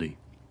my body,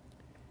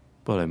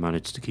 but I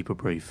managed to keep a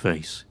brave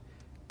face.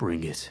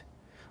 Bring it.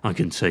 I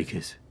can take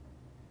it.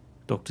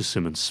 Dr.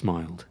 Simmons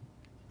smiled.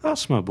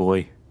 That's my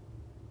boy.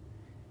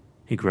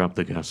 He grabbed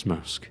the gas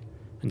mask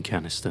and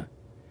canister.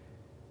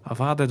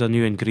 I've added a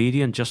new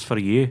ingredient just for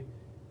you.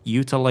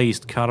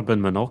 Utilised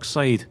carbon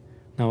monoxide.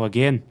 Now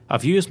again,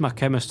 I've used my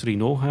chemistry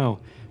know-how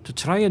to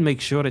try and make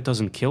sure it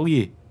doesn't kill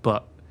you,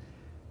 but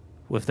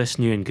with this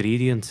new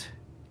ingredient,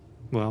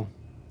 well,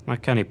 I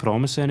can't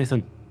promise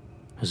anything.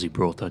 As he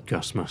brought that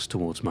gas mask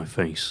towards my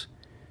face,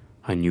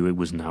 I knew it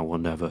was now or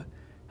never,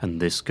 and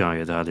this guy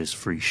had had his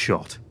free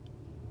shot.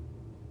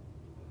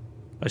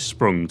 I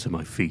sprung to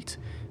my feet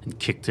and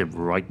kicked him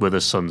right where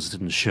the suns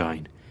didn't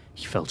shine.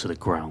 He fell to the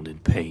ground in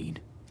pain.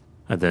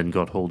 I then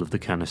got hold of the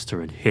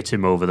canister and hit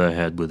him over the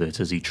head with it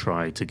as he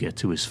tried to get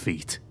to his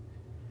feet.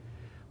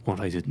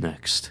 What I did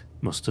next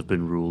must have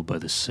been ruled by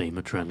the same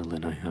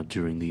adrenaline I had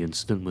during the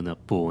incident with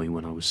that boy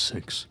when I was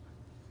 6.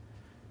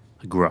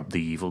 I grabbed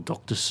the evil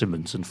Dr.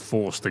 Simmons and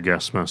forced the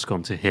gas mask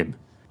onto him.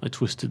 I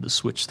twisted the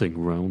switch thing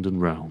round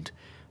and round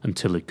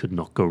until it could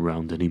not go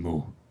round any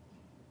more.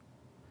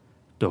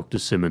 Dr.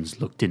 Simmons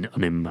looked in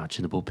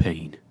unimaginable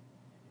pain.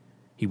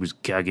 He was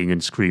gagging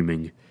and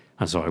screaming,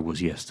 as I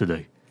was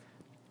yesterday.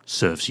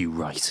 "Serves you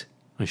right,"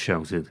 I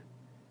shouted.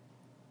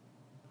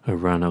 I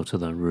ran out of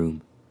that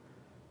room,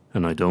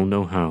 and I don't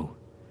know how,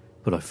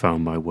 but I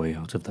found my way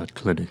out of that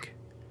clinic.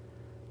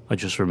 I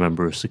just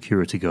remember a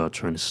security guard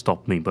trying to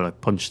stop me, but I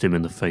punched him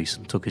in the face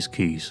and took his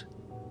keys.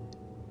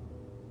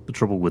 The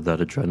trouble with that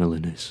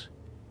adrenaline is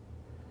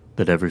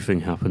that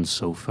everything happens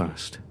so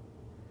fast.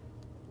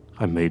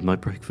 I made my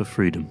break for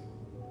freedom.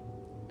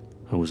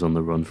 I was on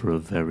the run for a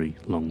very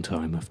long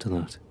time after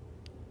that.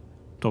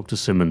 Dr.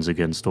 Simmons,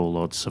 against all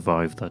odds,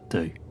 survived that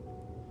day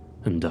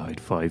and died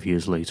 5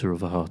 years later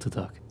of a heart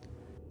attack.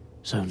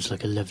 Sounds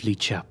like a lovely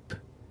chap,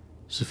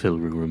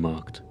 Sifilru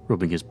remarked,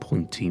 rubbing his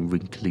pointy,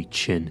 wrinkly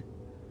chin.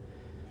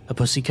 A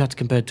pussycat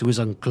compared to his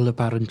uncle,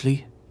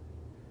 apparently.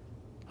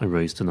 I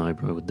raised an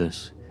eyebrow at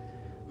this.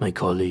 My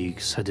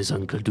colleagues had his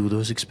uncle do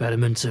those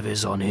experiments of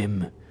his on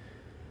him,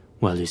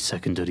 while his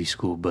secondary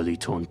school bully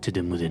taunted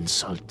him with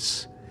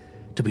insults.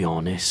 To be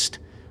honest,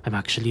 I'm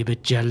actually a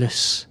bit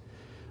jealous.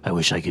 I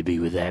wish I could be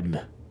with them.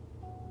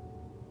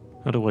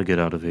 How do I get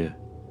out of here?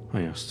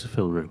 I asked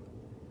Sifilru.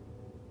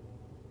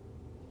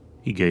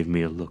 He gave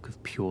me a look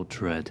of pure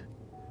dread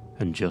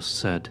and just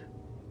said,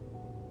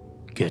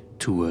 "Get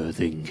to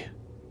Eirthing."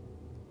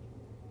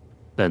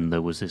 Then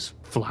there was this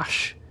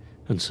flash,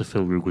 and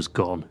Sifilru was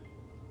gone.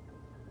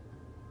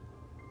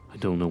 I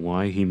don't know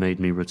why he made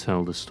me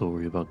retell the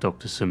story about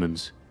Dr.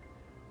 Simmons.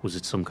 Was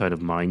it some kind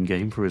of mind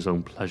game for his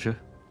own pleasure?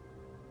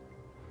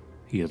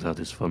 He had had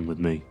his fun with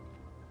me.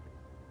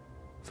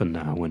 For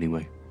now,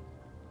 anyway.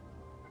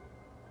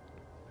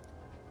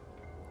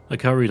 I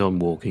carried on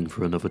walking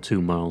for another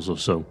 2 miles or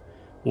so,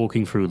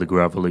 walking through the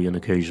gravelly and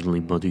occasionally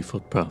muddy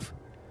footpath.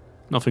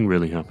 Nothing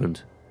really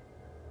happened.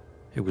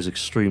 It was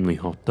extremely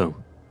hot, though.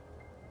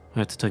 I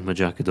had to take my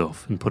jacket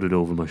off and put it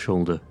over my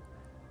shoulder.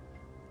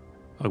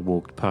 I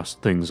walked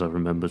past things I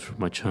remembered from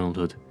my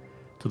childhood.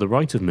 To the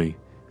right of me,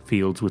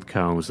 fields with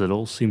cows that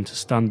all seemed to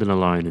stand in a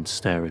line and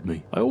stare at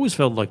me. I always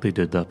felt like they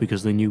did that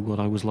because they knew what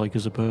I was like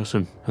as a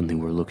person, and they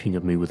were looking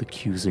at me with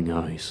accusing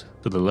eyes.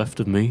 To the left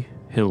of me,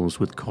 hills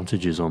with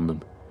cottages on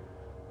them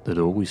that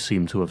always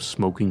seemed to have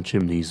smoking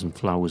chimneys and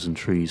flowers and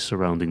trees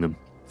surrounding them.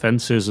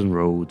 Fences and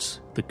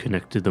roads that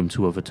connected them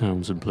to other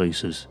towns and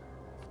places.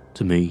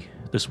 To me,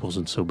 this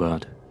wasn't so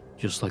bad.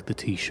 Just like the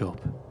tea shop,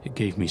 it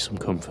gave me some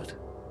comfort.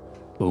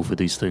 Both of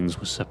these things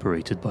were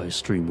separated by a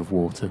stream of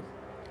water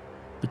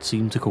that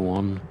seemed to go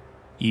on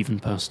even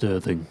past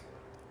Erithing.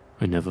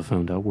 I never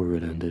found out where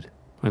it ended.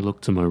 I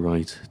looked to my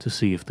right to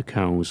see if the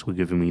cows were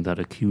giving me that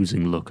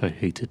accusing look I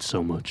hated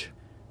so much.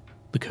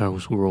 The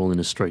cows were all in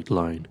a straight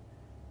line,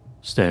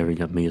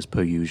 staring at me as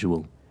per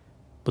usual,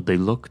 but they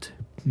looked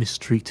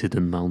mistreated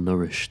and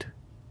malnourished.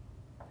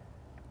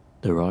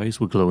 Their eyes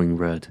were glowing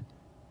red,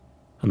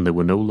 and there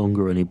were no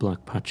longer any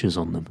black patches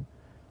on them.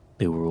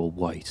 They were all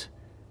white,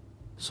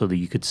 so that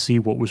you could see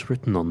what was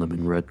written on them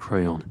in red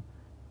crayon.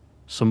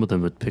 Some of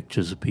them had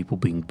pictures of people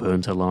being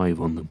burnt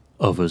alive on them.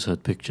 Others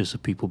had pictures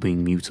of people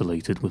being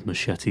mutilated with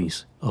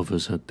machetes.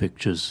 Others had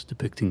pictures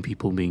depicting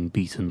people being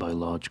beaten by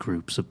large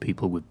groups of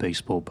people with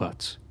baseball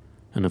bats.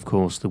 And of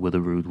course there were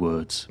the rude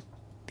words.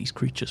 These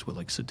creatures were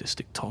like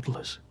sadistic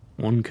toddlers.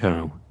 One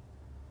cow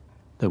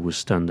that was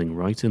standing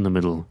right in the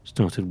middle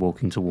started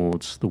walking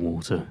towards the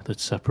water that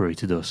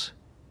separated us.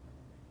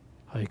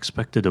 I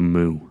expected a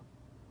moo.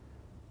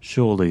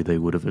 Surely they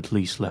would have at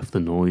least left the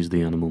noise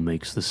the animal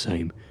makes the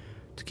same,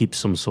 to keep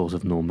some sort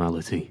of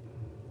normality.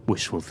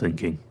 Wishful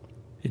thinking.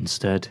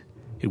 Instead,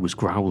 it was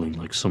growling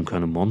like some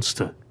kind of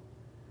monster.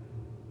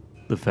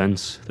 The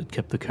fence that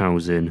kept the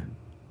cows in.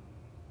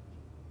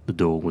 The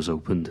door was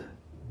opened.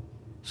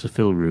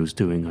 Sifilru's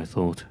doing, I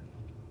thought.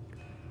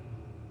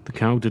 The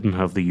cow didn't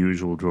have the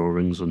usual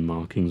drawings and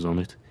markings on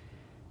it.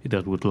 It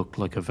had what looked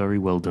like a very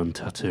well done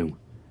tattoo.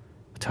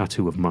 A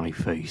tattoo of my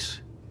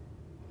face.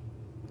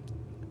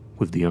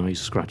 With the eyes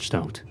scratched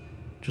out,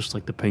 just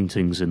like the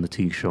paintings in the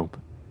tea shop,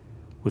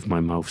 with my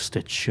mouth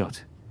stitched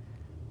shut,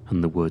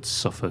 and the words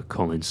 "Suffer,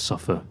 Colin,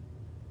 suffer."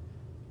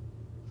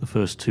 The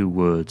first 2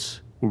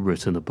 words were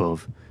written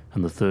above,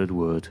 and the third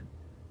word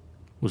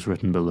was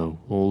written below,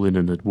 all in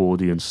an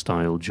Edwardian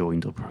style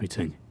joined up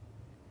writing.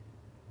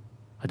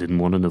 I didn't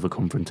want another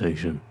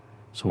confrontation,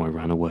 so I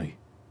ran away,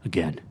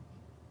 again.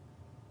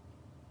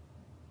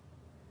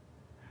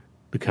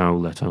 The cow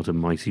let out a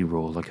mighty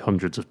roar like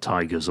hundreds of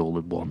tigers all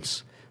at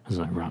once as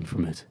I ran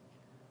from it.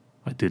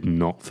 I did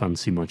not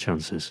fancy my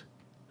chances.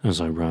 As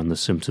I ran, the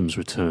symptoms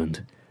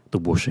returned. The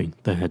whooshing,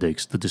 the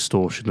headaches, the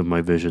distortion of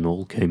my vision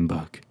all came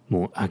back,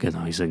 more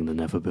agonizing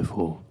than ever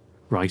before.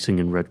 Writing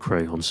in red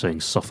crayon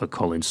saying "Suffer,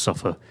 Colin,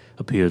 suffer"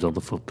 appeared on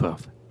the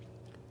footpath.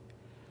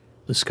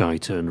 The sky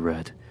turned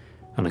red,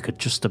 and I could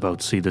just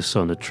about see the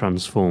sun had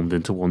transformed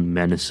into one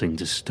menacing,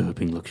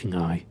 disturbing-looking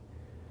eye.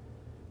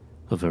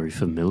 A very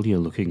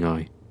familiar-looking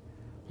eye.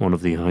 One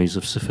of the eyes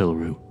of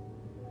Sifilru.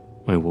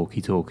 My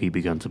walkie-talkie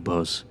began to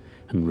buzz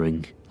and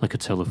ring like a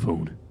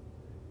telephone.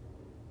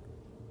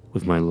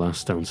 With my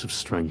last ounce of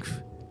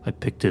strength, I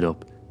picked it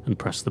up and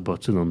pressed the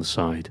button on the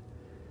side.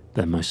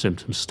 Then my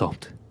symptoms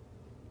stopped.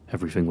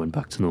 Everything went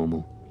back to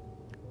normal.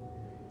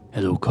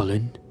 Hello,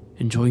 Colin.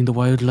 Enjoying the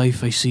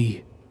wildlife, I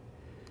see.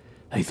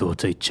 I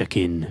thought I'd check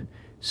in,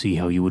 see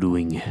how you were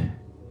doing.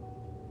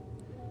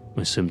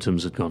 My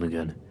symptoms had gone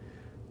again,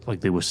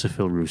 like they were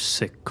Sifilru's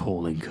sick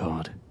calling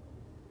card.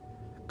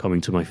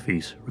 Coming to my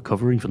feet,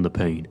 recovering from the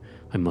pain,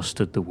 I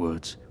mustered the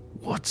words,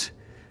 "What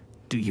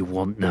do you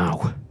want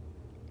now?"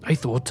 I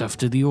thought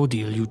after the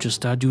ordeal you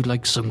just had you'd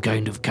like some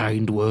kind of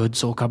kind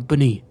words or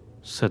company,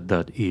 said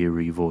that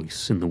eerie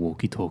voice in the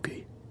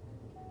walkie-talkie.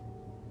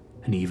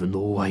 And even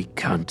though I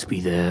can't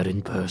be there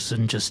in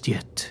person just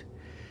yet,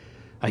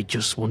 I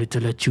just wanted to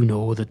let you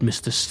know that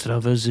Mr.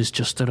 Struthers is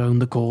just around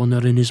the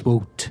corner in his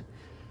boat,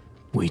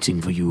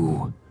 waiting for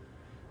you,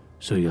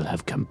 so you'll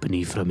have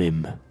company from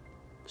him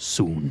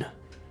soon.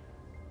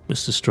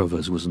 Mr.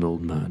 Struthers was an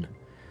old man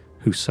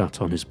who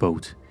sat on his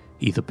boat,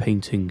 either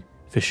painting,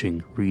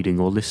 fishing, reading,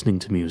 or listening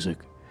to music.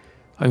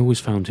 I always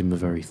found him a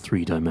very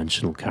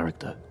three-dimensional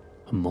character,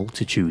 a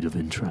multitude of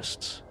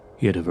interests.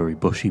 He had a very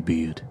bushy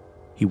beard.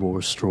 He wore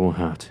a straw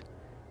hat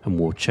and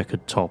wore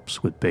checkered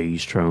tops with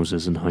beige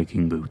trousers and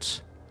hiking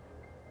boots.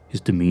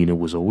 His demeanour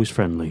was always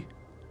friendly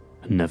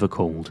and never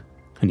cold,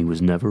 and he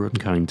was never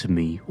unkind to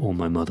me or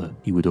my mother.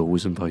 He would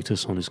always invite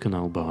us on his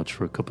canal barge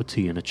for a cup of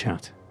tea and a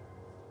chat.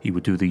 He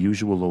would do the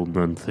usual old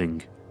man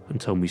thing and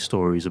tell me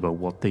stories about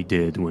what they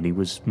did when he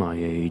was my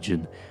age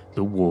and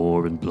the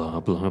war and blah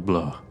blah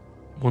blah.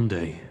 One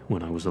day,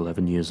 when I was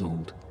 11 years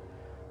old,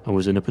 I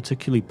was in a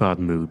particularly bad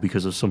mood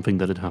because of something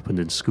that had happened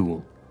in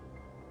school.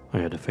 I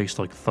had a face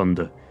like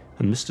thunder,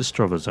 and Mr.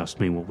 Struthers asked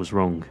me what was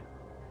wrong.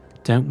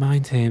 Don't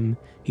mind him,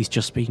 he's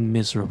just being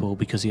miserable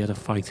because he had a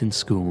fight in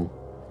school,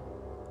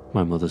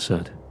 my mother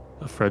said.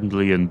 A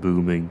friendly and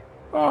booming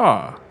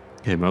 "Ah!"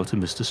 came out of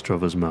Mr.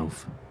 Struthers'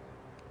 mouth.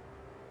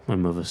 My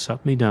mother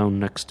sat me down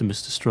next to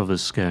Mr.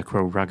 Struthers'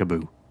 scarecrow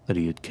ragaboo that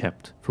he had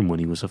kept from when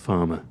he was a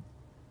farmer.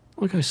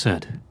 Like I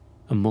said,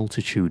 a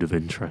multitude of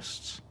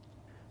interests.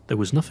 There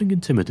was nothing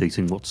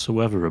intimidating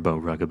whatsoever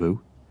about ragaboo.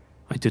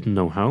 I didn't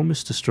know how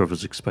Mr.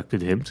 Struthers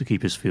expected him to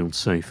keep his field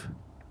safe.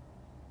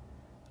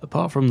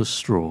 Apart from the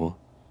straw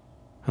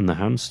and the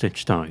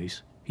hand-stitched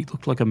eyes, he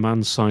looked like a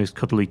man-sized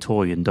cuddly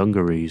toy in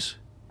dungarees.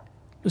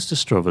 Mr.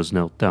 Struthers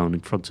knelt down in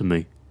front of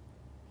me.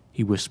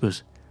 He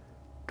whispers,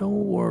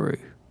 "Don't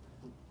worry.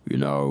 You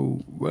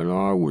know, when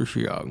I was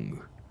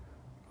young,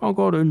 I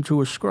got into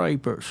a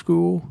scrape at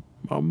school.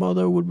 My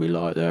mother would be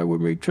like that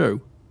with me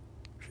too.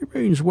 She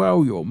means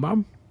well, your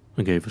mum."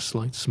 I gave a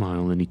slight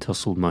smile and he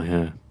tousled my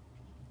hair.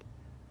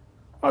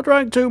 "I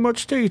drank too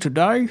much tea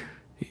today,"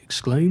 he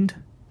exclaimed.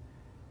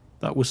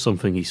 That was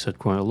something he said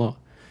quite a lot.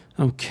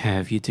 "Oh,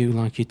 Kev, you do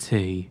like your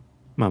tea,"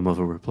 my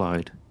mother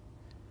replied.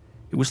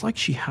 It was like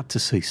she had to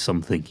say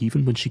something,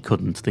 even when she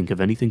couldn't think of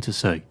anything to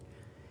say.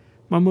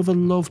 My mother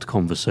loved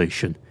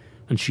conversation,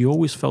 and she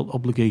always felt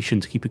obligation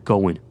to keep it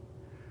going.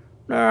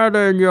 "Now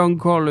then, young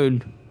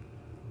Colin,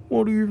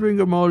 what do you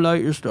think of my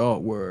latest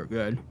artwork,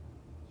 then?"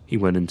 He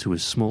went into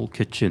his small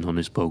kitchen on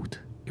his boat.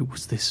 It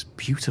was this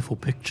beautiful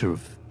picture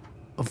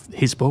of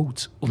his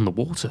boat on the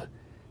water,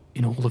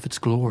 in all of its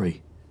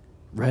glory.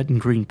 Red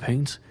and green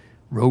paint,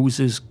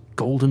 roses,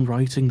 golden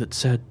writing that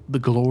said, "The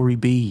Glory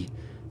Be."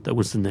 That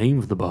was the name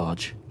of the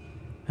barge,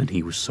 and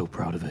he was so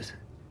proud of it.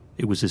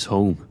 It was his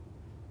home,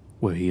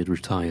 where he had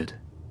retired.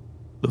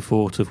 The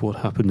thought of what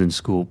happened in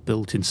school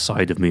built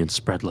inside of me and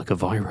spread like a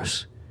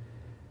virus.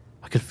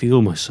 I could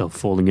feel myself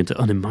falling into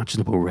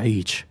unimaginable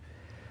rage.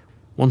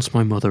 Once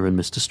my mother and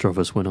Mr.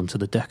 Struthers went onto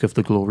the deck of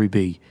the Glory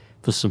Be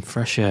for some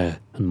fresh air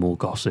and more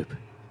gossip.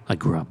 I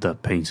grabbed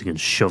that painting and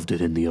shoved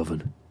it in the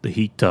oven. The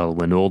heat dial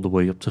went all the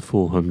way up to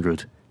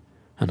 400,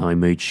 and I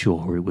made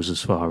sure it was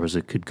as far as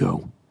it could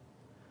go.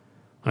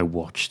 I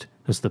watched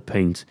as the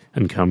paint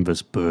and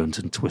canvas burnt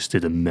and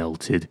twisted and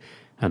melted,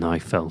 and I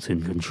felt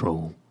in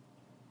control.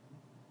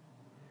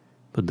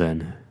 But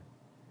then,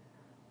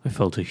 I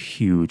felt a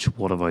huge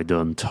 "what have I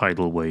done"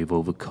 tidal wave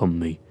overcome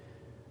me.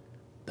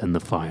 Then the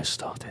fire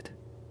started.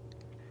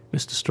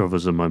 Mr.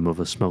 Struthers and my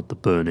mother smelt the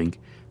burning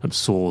and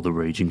saw the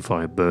raging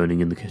fire burning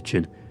in the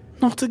kitchen.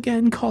 "Not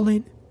again,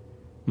 Colin!"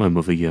 my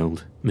mother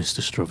yelled.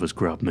 Mr. Struthers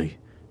grabbed me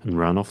and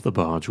ran off the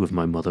barge with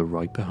my mother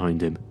right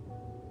behind him.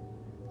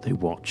 They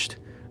watched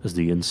as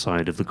the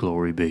inside of the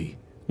Glory Be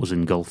was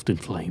engulfed in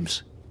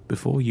flames.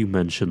 Before you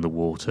mention the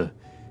water,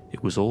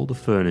 it was all the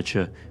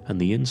furniture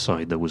and the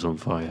inside that was on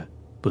fire.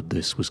 But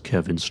this was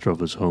Kevin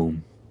Struthers'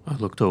 home. I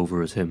looked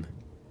over at him.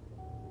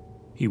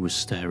 He was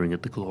staring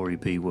at the Glory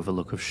Be with a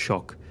look of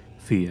shock,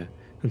 fear,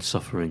 and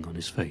suffering on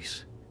his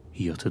face.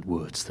 He uttered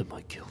words that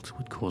my guilt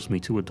would cause me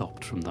to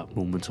adopt from that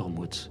moment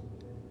onwards.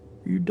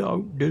 "You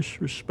don't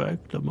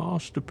disrespect the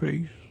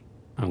masterpiece."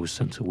 I was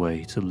sent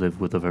away to live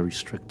with a very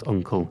strict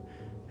uncle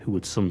who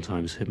would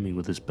sometimes hit me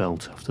with his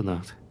belt after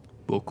that.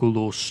 "Buckle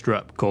or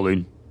strap,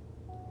 Colin."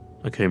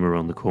 I came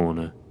around the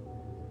corner,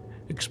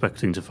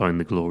 expecting to find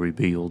the Glory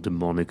Be all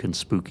demonic and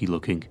spooky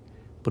looking,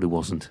 but it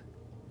wasn't.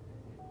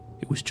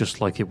 It was just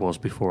like it was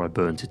before I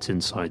burnt its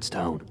insides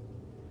down.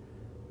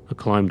 I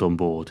climbed on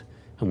board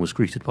and was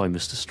greeted by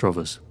Mr.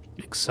 Struthers,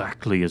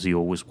 exactly as he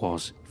always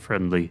was,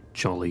 friendly,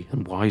 jolly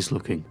and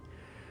wise-looking.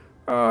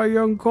 "Ah,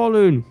 young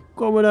Colin,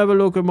 come and have a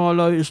look at my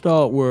latest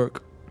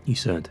artwork," he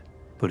said,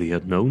 but he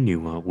had no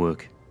new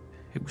artwork.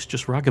 It was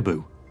just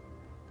Ragaboo.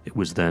 It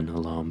was then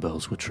alarm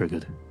bells were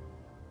triggered.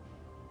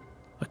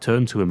 I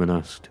turned to him and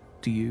asked,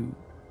 "Do you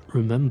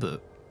remember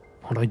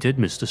what I did,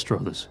 Mr.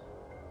 Struthers?"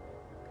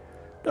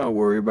 "Don't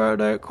worry about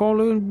that,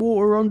 Colin.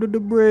 Water under the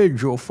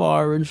bridge or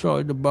fire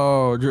inside the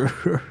barge."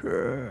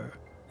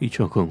 He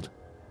chuckled.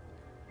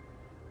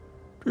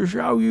 "To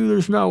show you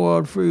there's no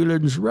hard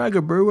feelings,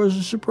 Ragaboo has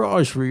a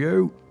surprise for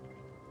you,"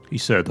 he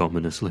said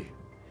ominously.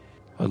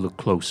 I looked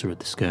closer at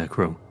the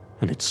scarecrow,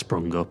 and it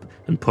sprung up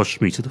and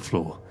pushed me to the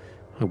floor.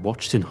 I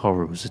watched in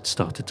horror as it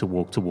started to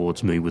walk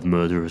towards me with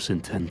murderous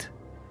intent.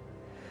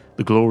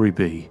 The glory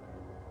bee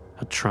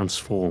had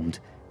transformed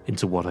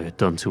into what I had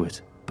done to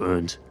it,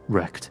 burned,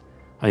 wrecked.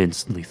 I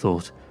instantly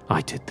thought,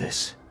 I did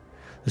this.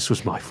 This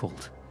was my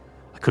fault.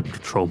 I couldn't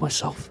control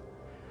myself.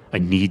 I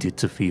needed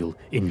to feel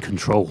in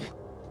control.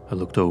 I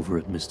looked over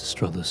at Mr.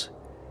 Struthers.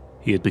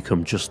 He had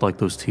become just like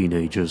those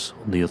teenagers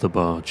on the other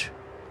barge.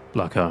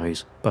 Black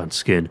eyes, bad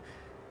skin,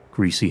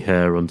 greasy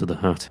hair under the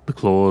hat. The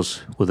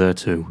claws were there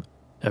too.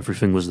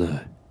 Everything was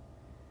there.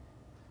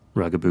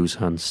 Ragaboo's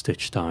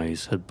hand-stitched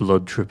eyes had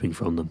blood dripping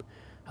from them,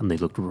 and they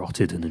looked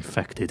rotted and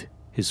infected.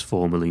 His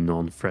formerly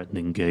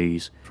non-threatening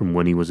gaze, from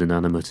when he was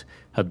inanimate,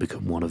 had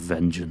become one of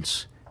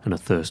vengeance and a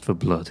thirst for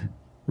blood.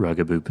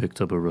 Ragaboo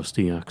picked up a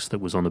rusty axe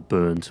that was on a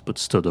burnt but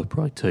stood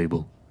upright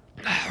table.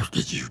 How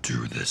did you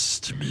do this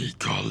to me,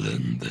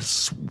 Colin?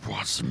 This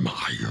was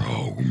my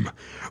home.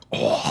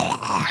 All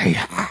I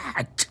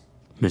had.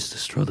 Mr.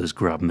 Struthers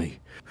grabbed me.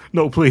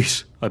 "No,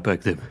 please," I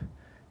begged him.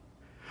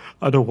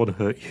 "I don't want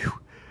to hurt you,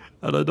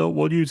 and I don't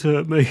want you to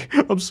hurt me.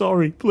 I'm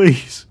sorry,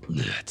 please."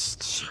 It's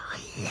too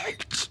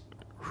late,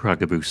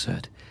 Ragaboo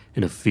said,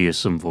 in a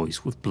fearsome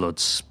voice with blood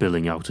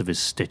spilling out of his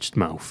stitched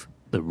mouth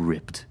that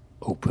ripped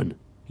open.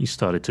 He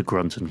started to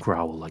grunt and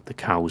growl like the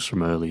cows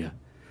from earlier.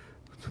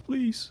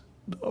 "Please,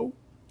 no,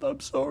 I'm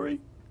sorry."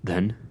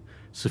 Then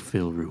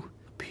Sefilru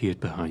appeared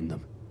behind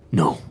them.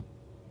 "No,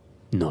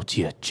 not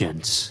yet,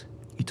 gents,"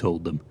 he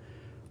told them,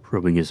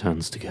 rubbing his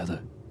hands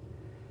together.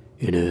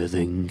 "In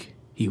Eirthing,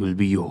 he will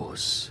be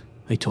yours.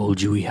 I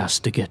told you he has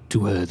to get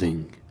to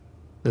Erithing."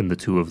 Then the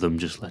two of them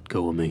just let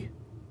go of me.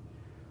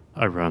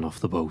 I ran off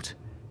the boat.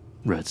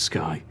 Red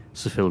sky,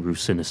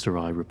 Sefilru's sinister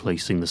eye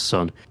replacing the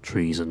sun,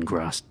 trees and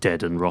grass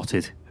dead and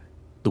rotted.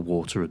 The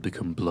water had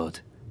become blood,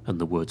 and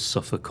the words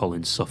 "Suffer,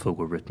 Colin, suffer"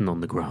 were written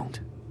on the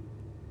ground.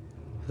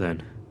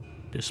 Then,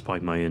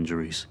 despite my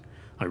injuries,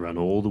 I ran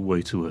all the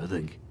way to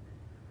Erithing.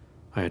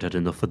 I had had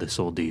enough of this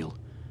ordeal,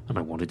 and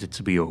I wanted it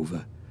to be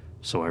over,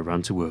 so I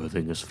ran to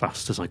Eirthing as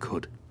fast as I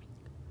could.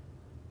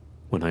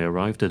 When I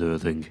arrived at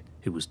Eirthing,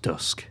 it was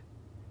dusk.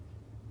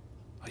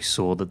 I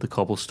saw that the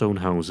cobblestone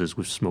houses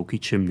with smoky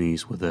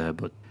chimneys were there,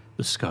 but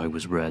the sky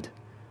was red,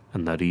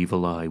 and that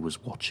evil eye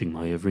was watching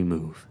my every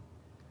move.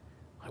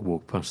 I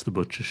walked past the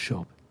butcher's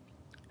shop.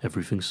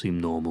 Everything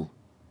seemed normal,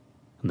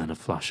 and then a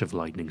flash of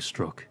lightning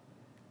struck,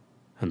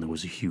 and there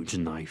was a huge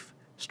knife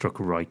struck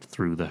right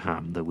through the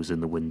ham that was in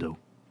the window,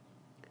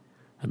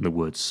 and the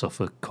words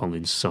 "Suffer,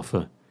 Colin,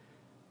 suffer"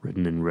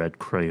 written in red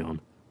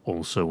crayon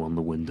also on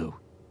the window.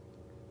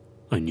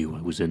 I knew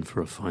I was in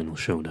for a final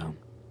showdown.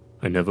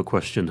 I never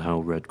questioned how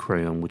red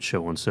crayon would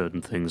show on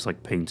certain things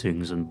like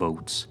paintings and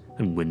boats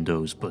and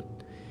windows,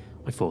 but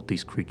I thought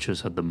these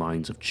creatures had the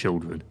minds of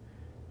children,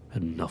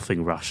 and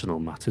nothing rational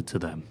mattered to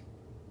them.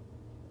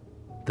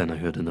 Then I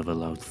heard another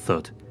loud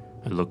thud.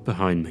 I looked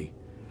behind me,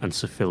 and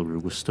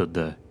Sefilru was stood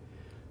there.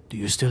 "Do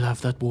you still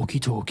have that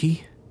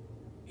walkie-talkie?"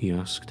 he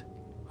asked.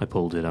 I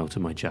pulled it out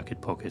of my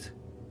jacket pocket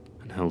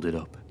and held it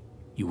up.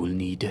 "You will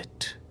need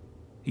it,"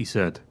 he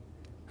said,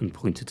 and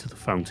pointed to the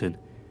fountain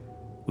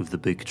with the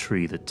big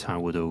tree that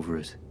towered over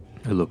it.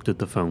 I looked at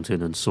the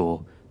fountain and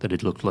saw that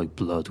it looked like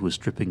blood was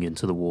dripping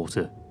into the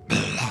water.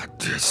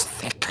 Blood is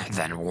thicker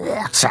than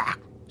water,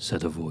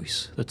 said a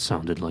voice that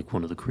sounded like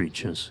one of the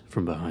creatures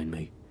from behind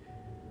me.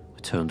 I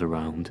turned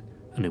around,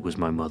 and it was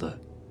my mother,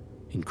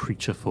 in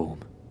creature form.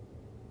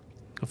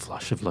 A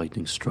flash of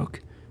lightning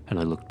struck, and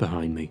I looked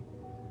behind me.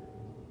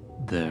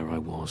 There I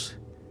was,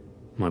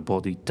 my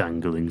body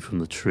dangling from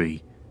the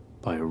tree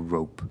by a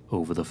rope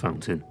over the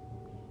fountain.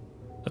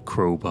 A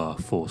crowbar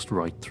forced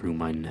right through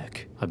my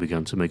neck. I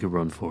began to make a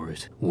run for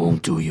it.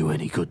 "Won't do you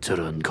any good to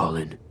run,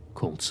 Colin,"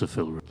 called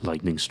Sefilru.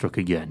 Lightning struck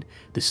again,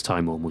 this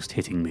time almost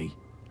hitting me.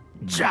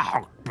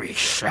 Don't be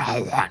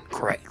so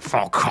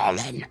ungrateful,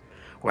 Colin.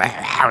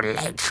 We're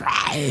only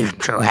trying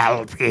to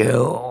help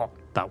you.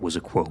 That was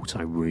a quote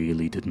I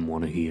really didn't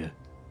want to hear.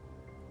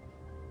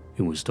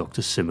 It was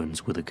Dr.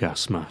 Simmons with a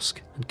gas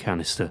mask and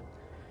canister.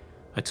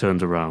 I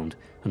turned around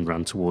and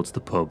ran towards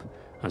the pub.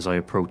 As I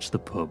approached the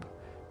pub,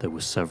 there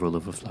were several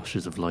other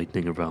flashes of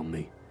lightning around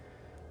me.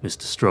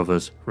 Mr.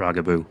 Struthers,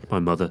 Ragaboo, my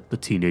mother, the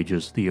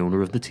teenagers, the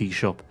owner of the tea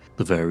shop,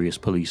 the various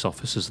police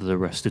officers that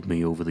arrested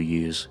me over the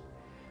years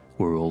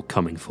were all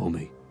coming for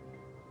me.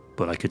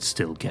 But I could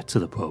still get to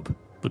the pub.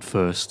 But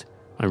first,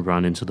 I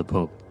ran into the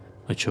pub.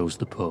 I chose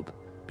the pub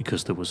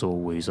because there was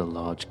always a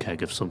large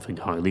keg of something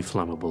highly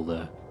flammable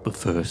there. But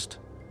first,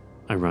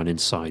 I ran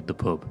inside the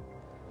pub.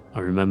 I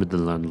remembered the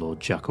landlord,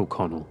 Jack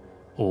O'Connell,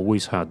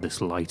 always had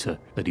this lighter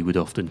that he would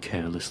often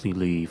carelessly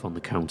leave on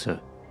the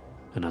counter,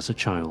 and as a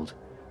child,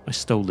 I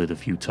stole it a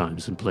few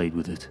times and played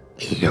with it.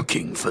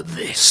 Looking for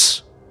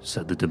this?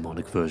 Said the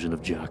demonic version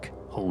of Jack,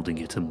 holding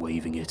it and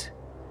waving it.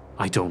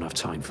 I don't have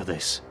time for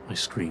this, I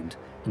screamed,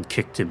 and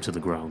kicked him to the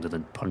ground and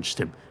then punched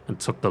him and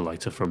took the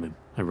lighter from him.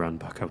 I ran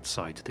back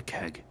outside to the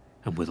keg,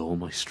 and with all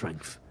my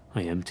strength,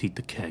 I emptied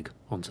the keg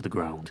onto the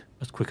ground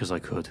as quick as I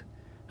could,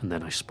 and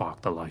then I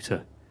sparked the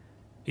lighter.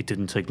 It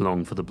didn't take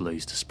long for the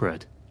blaze to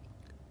spread.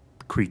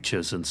 The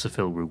creatures and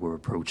Sifilru were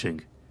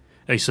approaching.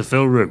 "Hey,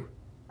 Sifilru!"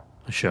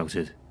 I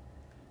shouted.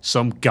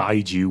 "Some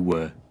guide you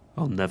were."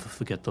 I'll never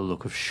forget the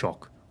look of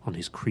shock on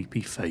his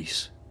creepy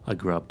face. I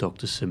grabbed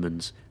Dr.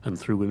 Simmons and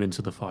threw him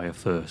into the fire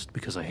first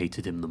because I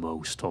hated him the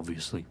most,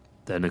 obviously.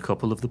 Then a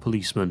couple of the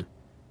policemen.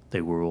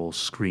 They were all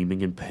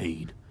screaming in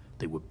pain.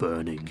 They were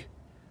burning.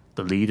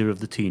 The leader of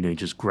the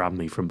teenagers grabbed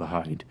me from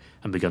behind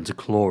and began to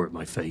claw at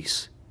my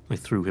face. I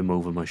threw him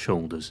over my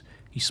shoulders.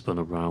 He spun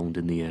around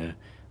in the air,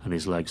 and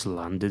his legs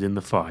landed in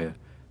the fire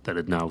that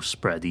had now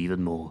spread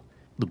even more.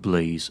 The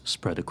blaze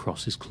spread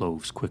across his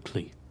clothes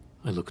quickly.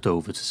 I looked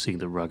over to see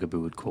that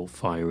Ragaboo had caught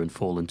fire and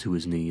fallen to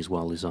his knees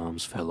while his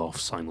arms fell off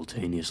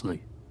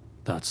simultaneously.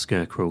 That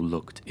scarecrow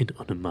looked in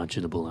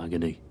unimaginable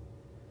agony.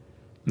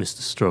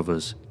 Mr.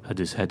 Struthers had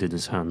his head in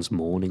his hands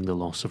mourning the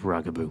loss of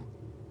Ragaboo.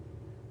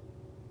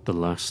 The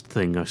last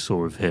thing I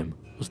saw of him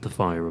was the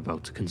fire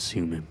about to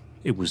consume him.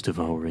 It was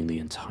devouring the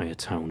entire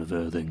town of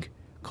Eirthing.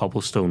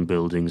 Cobblestone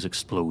buildings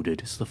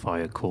exploded as the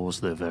fire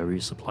caused their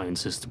various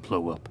appliances to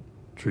blow up,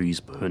 trees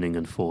burning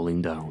and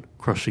falling down,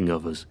 crushing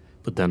others.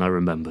 But then I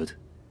remembered,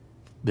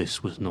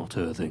 this was not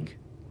Eirthing.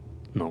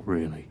 Not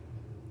really.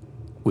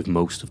 With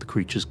most of the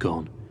creatures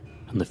gone,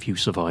 and the few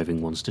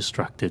surviving ones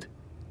distracted,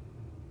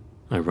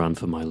 I ran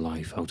for my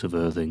life out of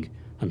Eirthing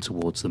and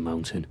towards the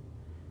mountain.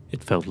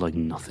 It felt like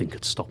nothing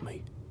could stop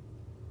me.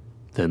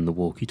 Then the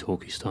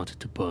walkie-talkie started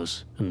to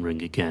buzz and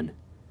ring again.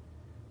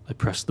 I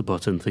pressed the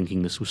button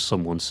thinking this was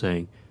someone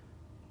saying,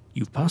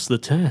 "You've passed the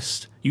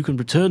test. You can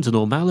return to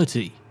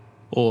normality."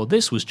 Or,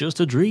 "This was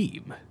just a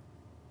dream."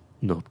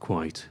 Not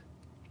quite.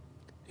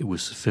 It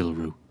was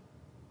Sifilru.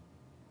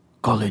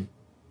 "Colin."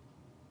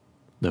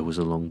 There was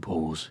a long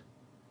pause.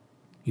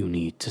 "You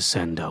need to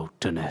send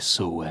out an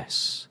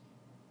SOS."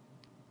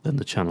 Then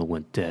the channel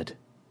went dead.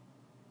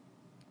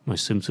 My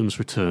symptoms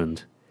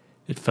returned.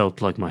 It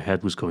felt like my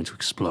head was going to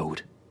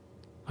explode.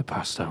 I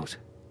passed out.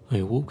 I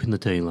awoke in the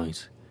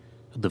daylight,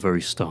 at the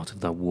very start of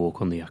that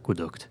walk on the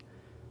aqueduct.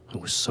 I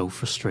was so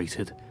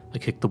frustrated, I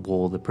kicked the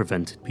wall that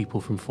prevented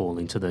people from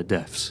falling to their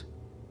deaths.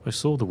 I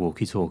saw the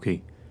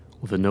walkie-talkie,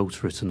 with a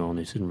note written on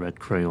it in red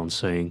crayon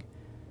saying,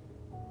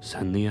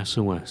 "Send the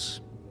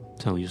SOS,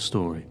 tell your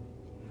story."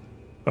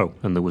 Oh,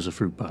 and there was a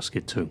fruit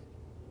basket too.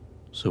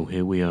 So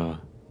here we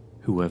are,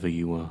 whoever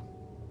you are,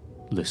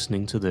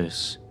 listening to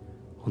this,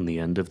 on the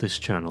end of this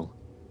channel.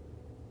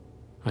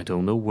 I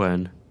don't know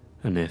when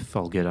and if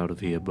I'll get out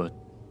of here, but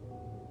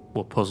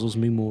what puzzles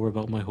me more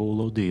about my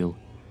whole ordeal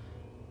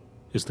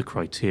is the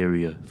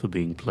criteria for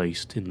being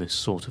placed in this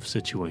sort of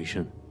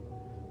situation.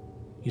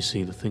 You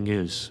see, the thing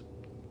is,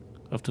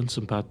 I've done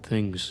some bad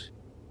things,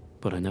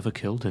 but I never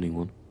killed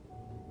anyone.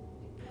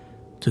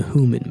 To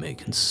whom it may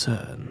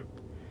concern,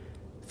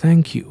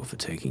 thank you for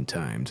taking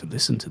time to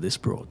listen to this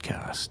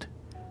broadcast.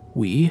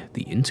 We,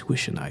 the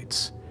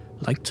Intuitionites,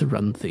 like to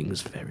run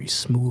things very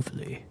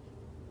smoothly.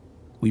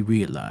 We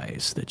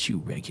realize that you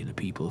regular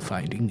people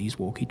finding these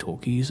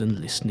walkie-talkies and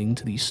listening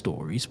to these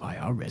stories by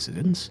our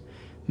residents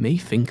may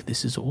think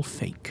this is all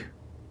fake.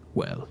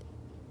 Well,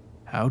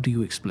 how do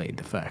you explain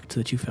the fact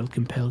that you felt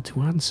compelled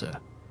to answer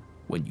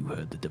when you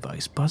heard the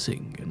device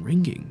buzzing and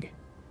ringing?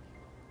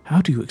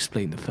 How do you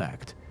explain the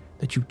fact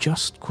that you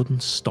just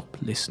couldn't stop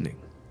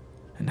listening?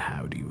 And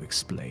how do you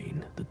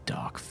explain the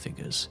dark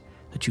figures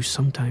that you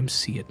sometimes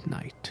see at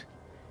night,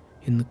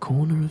 in the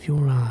corner of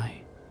your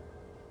eye,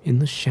 in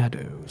the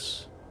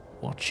shadows,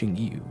 watching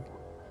you,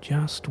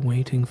 just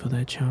waiting for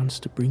their chance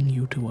to bring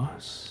you to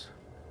us?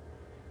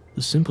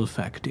 The simple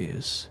fact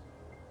is,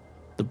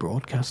 the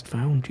broadcast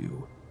found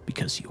you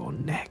because you're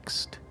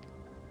next,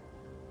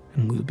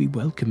 and we'll be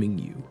welcoming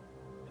you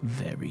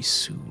very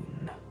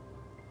soon.